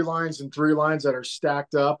 lines, 3 lines, and 3 lines that are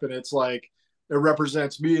stacked up, and it's like it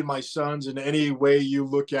represents me and my sons in any way you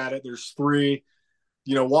look at it. There's 3,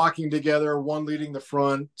 walking together, 1 leading the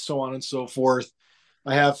front, so on and so forth.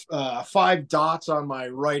 I have 5 dots on my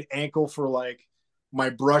right ankle for like my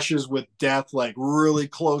brushes with death, like really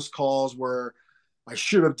close calls where I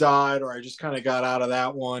should have died or I just kind of got out of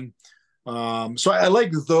that one. So I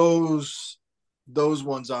like those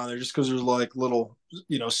ones on there just because there's like little,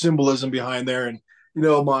 symbolism behind there. And,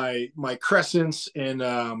 my crescents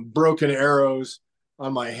and broken arrows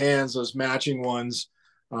on my hands, those matching ones.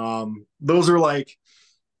 Those are like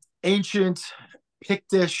ancient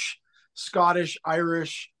Pictish, Scottish,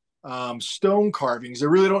 Irish stone carvings. I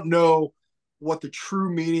really don't know what the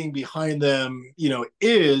true meaning behind them,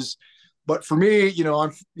 is. But for me,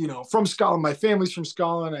 I'm, from Scotland. My family's from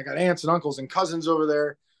Scotland. I got aunts and uncles and cousins over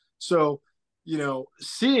there. So,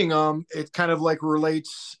 seeing them, it kind of like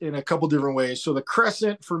relates in a couple different ways. So the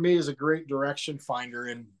crescent for me is a great direction finder.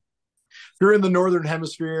 And if you're in the Northern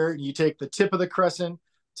Hemisphere and you take the tip of the crescent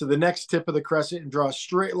to the next tip of the crescent and draw a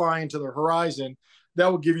straight line to the horizon,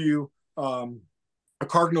 that will give you a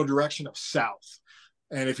cardinal direction of south.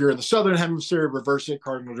 And if you're in the Southern Hemisphere, reverse it,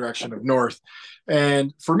 cardinal direction of north.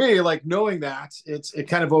 And for me, like knowing that, it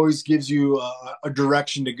kind of always gives you a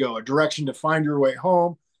direction to go, a direction to find your way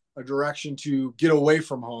home, a direction to get away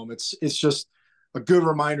from home. It's just a good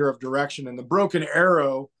reminder of direction. And the broken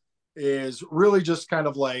arrow is really just kind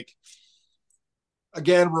of like,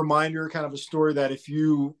 again, reminder, kind of a story that if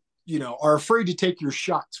you are afraid to take your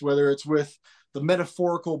shots, whether it's with the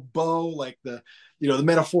metaphorical bow, like the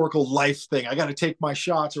metaphorical life thing, I got to take my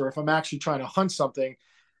shots, or if I'm actually trying to hunt something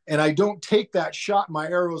and I don't take that shot, my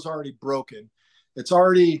arrow is already broken. It's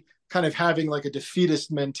already kind of having like a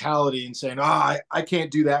defeatist mentality and saying, I can't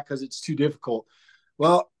do that because it's too difficult.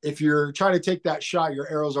 Well, if you're trying to take that shot, your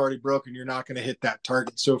arrow's already broken. You're not going to hit that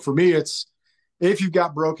target. So for me, it's, if you've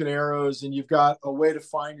got broken arrows and you've got a way to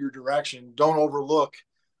find your direction, don't overlook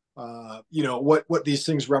what these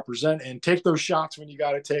things represent, and take those shots when you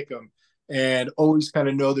got to take them, and always kind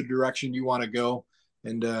of know the direction you want to go.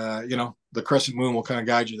 And, the crescent moon will kind of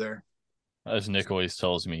guide you there. As Nick always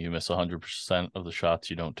tells me, you miss 100% of the shots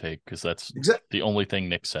you don't take, because that's the only thing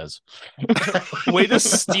Nick says. Way to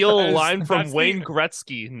steal a line from Wayne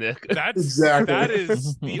Gretzky, Nick. That is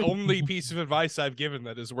the only piece of advice I've given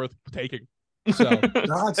that is worth taking. So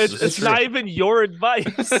it's not even your advice.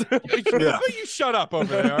 Yeah. You shut up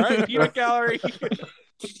over there, all right? Peanut gallery.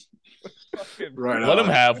 Right. Let him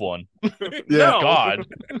have one. Yeah. No, God.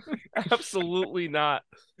 Absolutely not.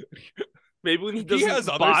 Maybe when he doesn't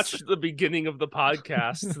botch the beginning of the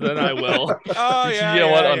podcast, then I will. Oh, yeah. You know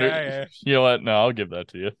what? Yeah. You know what? No, I'll give that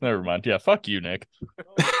to you. Never mind. Yeah, fuck you, Nick.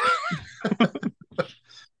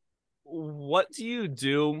 What do you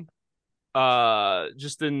do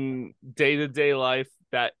just in day-to-day life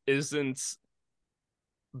that isn't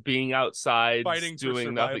being outside, fighting, doing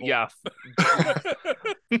for nothing? Yeah.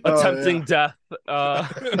 Attempting Death.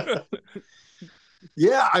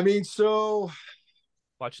 Yeah, I mean, so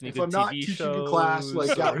Watching if good I'm not TV teaching shows, a class,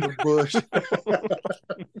 like out in the bush,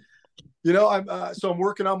 I'm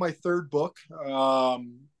working on my 3rd book.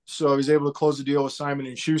 So I was able to close the deal with Simon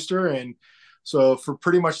and Schuster, and so for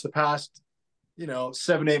pretty much the past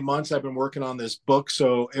 7-8 months, I've been working on this book.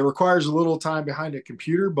 So it requires a little time behind a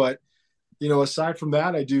computer, but aside from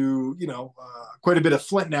that, I do quite a bit of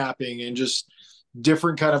flint napping and just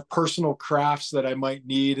different kind of personal crafts that I might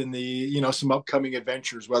need in the some upcoming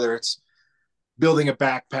adventures, whether it's building a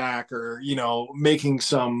backpack or making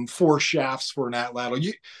some 4 shafts for an atlatl.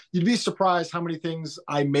 You'd be surprised how many things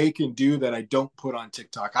I make and do that I don't put on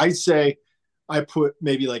TikTok. I'd say I put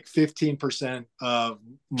maybe like 15% of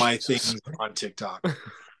my things on TikTok.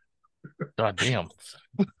 God damn.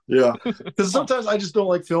 Yeah, because sometimes I just don't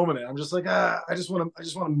like filming it. I'm just like, I just want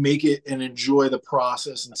to make it and enjoy the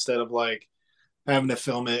process instead of like having to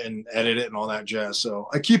film it and edit it and all that jazz. So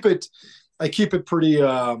I keep it pretty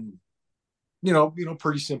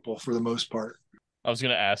pretty simple for the most part. I was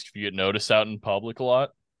gonna ask if you get noticed out in public a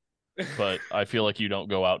lot, but I feel like you don't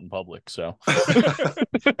go out in public, so. Do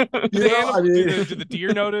the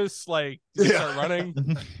deer notice? Like, start running?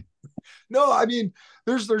 No, I mean,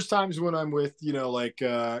 there's times when I'm with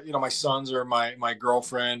my sons or my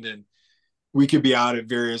girlfriend, and we could be out at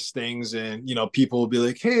various things and, you know, people will be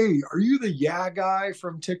like, hey, are you the yeah guy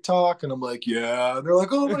from TikTok? And I'm like, yeah. And they're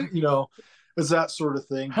like, oh, my, you know, it's that sort of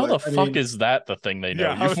thing. How But, the fuck is that the thing they know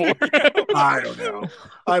Yeah, you for? I don't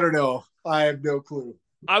know. I have no clue.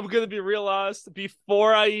 I'm gonna be real honest.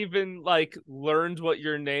 Before I even like learned what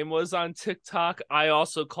your name was on TikTok, I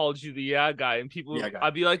also called you the yeah guy. And people, Yeah guy.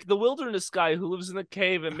 I'd be like, the wilderness guy who lives in a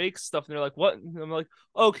cave and makes stuff. And they're like, what? And I'm like,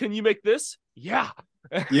 oh, can you make this? Yeah.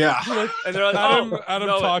 Yeah. And they're like, Adam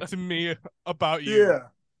no, talked to me about you Yeah.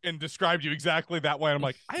 and described you exactly that way. And I'm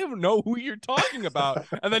like, I don't know who you're talking about.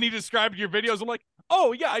 And then he described your videos. I'm like,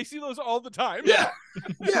 oh yeah, I see those all the time. Yeah.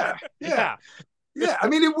 I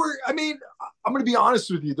mean, I'm going to be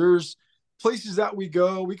honest with you. There's places that we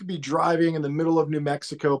go. We could be driving in the middle of New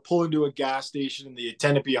Mexico, pull into a gas station, and the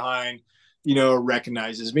attendant behind, you know,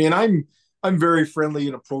 recognizes me. And I'm very friendly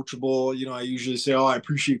and approachable. You know, I usually say, oh, I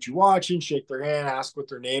appreciate you watching, shake their hand, ask what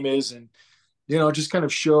their name is, and, you know, just kind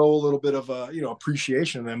of show a little bit of you know,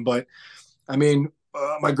 appreciation of them. But I mean,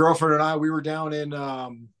 my girlfriend and I, we were down in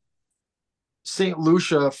St.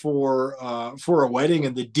 Lucia for a wedding,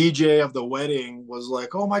 and the DJ of the wedding was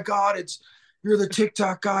like, oh my God, you're the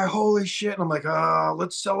TikTok guy. Holy shit. And I'm like,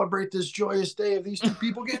 let's celebrate this joyous day of these two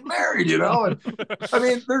people getting married, you know? And I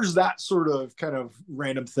mean, there's that sort of kind of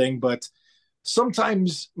random thing, but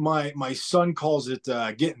sometimes my son calls it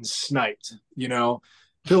getting sniped, you know?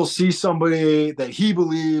 He'll see somebody that he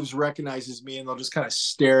believes recognizes me, and they'll just kind of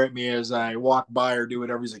stare at me as I walk by or do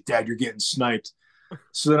whatever. He's like, Dad, you're getting sniped.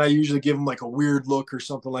 So then I usually give him like a weird look or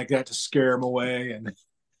something like that to scare him away. And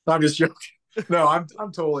I'm just joking. No, I'm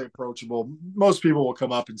totally approachable. Most people will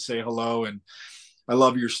come up and say hello and I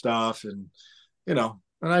love your stuff, and, you know,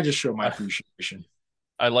 and I just show my appreciation.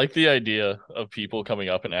 I like the idea of people coming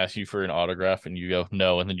up and asking you for an autograph and you go,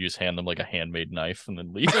 no, and then you just hand them like a handmade knife and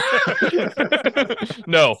then leave.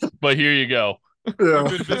 No, but here you go. Yeah.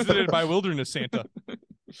 I've been visited by Wilderness Santa.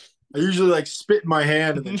 I usually like spit in my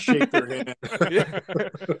hand and then shake their hand.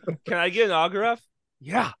 can I get an autograph?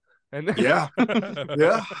 Yeah. And then, Yeah.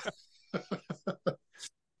 Yeah.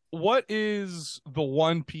 What is the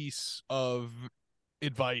one piece of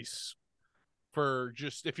advice for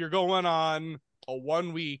just if you're going on a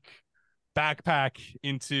 1 week backpack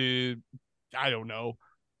into, I don't know,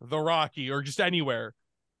 the Rocky or just anywhere?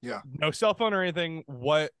 Yeah. No cell phone or anything.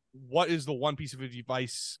 What is the one piece of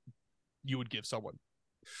advice you would give someone?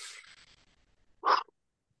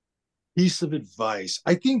 Piece of advice.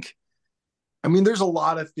 I mean, there's a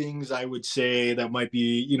lot of things I would say that might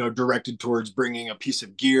be, you know, directed towards bringing a piece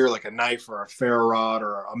of gear like a knife or a ferro rod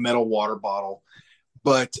or a metal water bottle.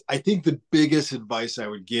 But I think the biggest advice I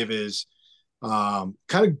would give is kind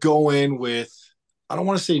of go in with, I don't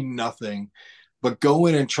want to say nothing, but go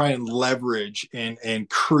in and try and leverage and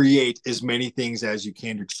create as many things as you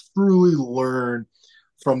can to truly learn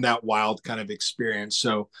from that wild kind of experience.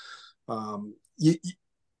 So, and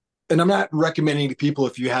I'm not recommending to people,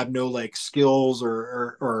 if you have no like skills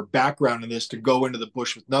or background in this, to go into the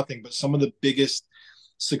bush with nothing. But some of the biggest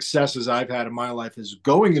successes I've had in my life is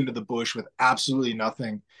going into the bush with absolutely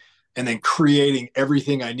nothing and then creating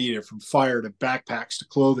everything I needed, from fire to backpacks to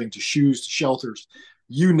clothing to shoes to shelters,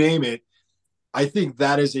 you name it. I think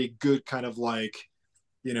that is a good kind of like,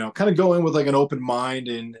 you know, kind of go in with like an open mind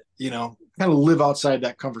and, you know, kind of live outside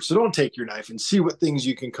that comfort. So don't take your knife and see what things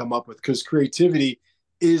you can come up with, because creativity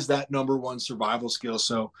is that number one survival skill.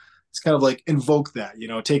 So it's kind of like invoke that, you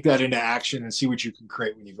know, take that into action and see what you can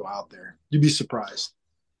create when you go out there. You'd be surprised.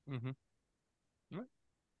 Mm-hmm.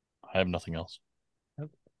 I have nothing else.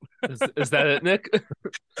 is that it, Nick?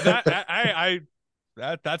 That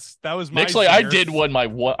was my Nick's like, I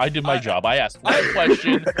zinger. did my job. I asked one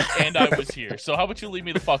question and I was here. So how about you leave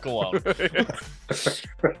me the fuck alone?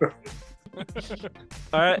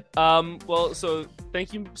 All right. Well, so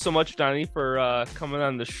thank you so much, Donnie, for coming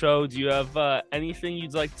on the show. Do you have anything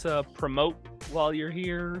you'd like to promote while you're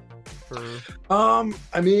here? I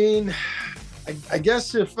mean, I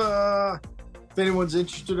guess if anyone's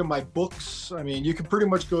interested in my books, I mean, you can pretty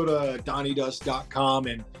much go to donniedust.com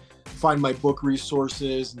and find my book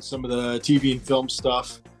resources and some of the TV and film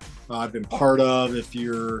stuff I've been part of. If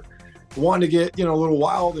you're wanting to get, you know, a little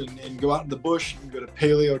wild and go out in the bush, you can go to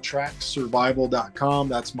paleotracksurvival.com.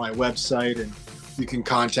 That's my website, and you can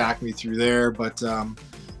contact me through there. But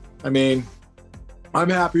I mean, I'm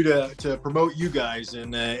happy to promote you guys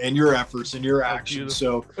and your efforts and your actions.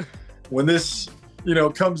 So when this, you know,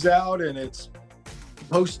 comes out and it's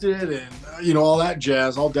posted and, you know, all that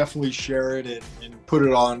jazz, I'll definitely share it and put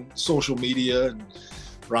it on social media and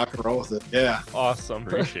rock and roll with it. Yeah. Awesome.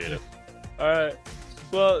 Appreciate it. All right.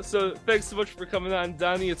 Well, so thanks so much for coming on,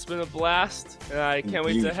 Donnie. It's been a blast, and I can't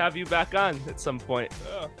wait to Indeed. have you back on at some point.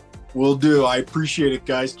 Will do. I appreciate it,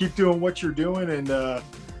 guys. Keep doing what you're doing, and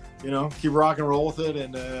keep rock and roll with it.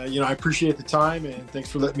 And I appreciate the time, and thanks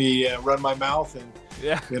for letting me run my mouth. And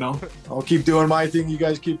Yeah. I'll keep doing my thing. You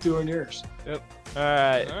guys keep doing yours. Yep. All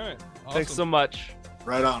right. All right. Awesome. Thanks so much.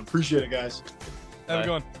 Right on. Appreciate it, guys. Have a Bye.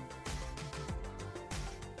 good one.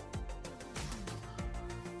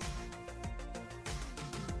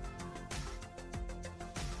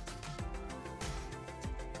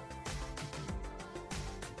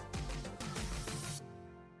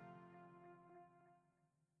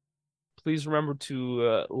 Please remember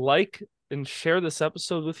to like and share this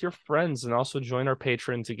episode with your friends, and also join our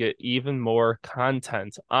Patreon to get even more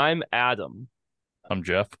content. I'm Adam. I'm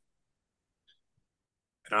Jeff.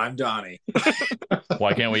 And I'm Donnie.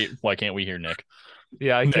 Why can't we hear Nick?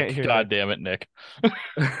 Yeah, I Nick, can't hear God damn it, Nick.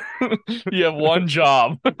 You have one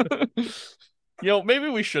job. Maybe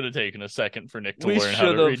we should have taken a second for Nick to We learn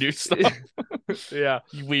how to should've. redo stuff. Yeah.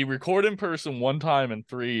 We record in person one time in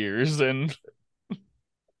 3 years, and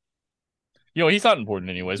he's not important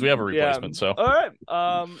anyways. We have a replacement, so All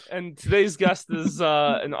right. And today's guest is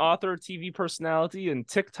an author, TV personality, and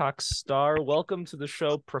TikTok star. Welcome to the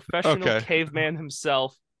show, professional Okay. caveman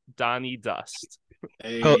himself, Donnie Dust.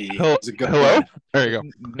 Hey, Hello? it's a good Hello? one. There you go.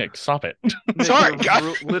 Nick, stop it. Nick, Sorry, you're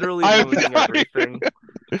guys. literally I'm ruining sorry. everything.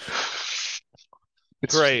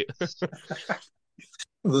 Great.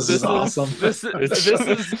 This is awesome. This is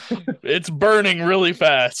It's burning really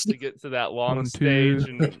fast. to get to that long 1, 2. stage.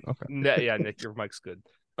 And Okay. yeah, Nick, your mic's good.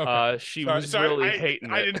 Okay. She Sorry, was really I,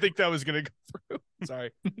 hating I it. didn't think that was gonna go through.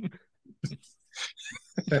 Sorry.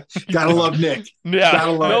 Gotta love Nick. Yeah.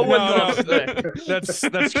 Gotta love No Nick. one No, loves no.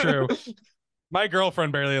 Nick. That's true. My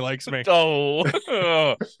girlfriend barely likes me. Oh.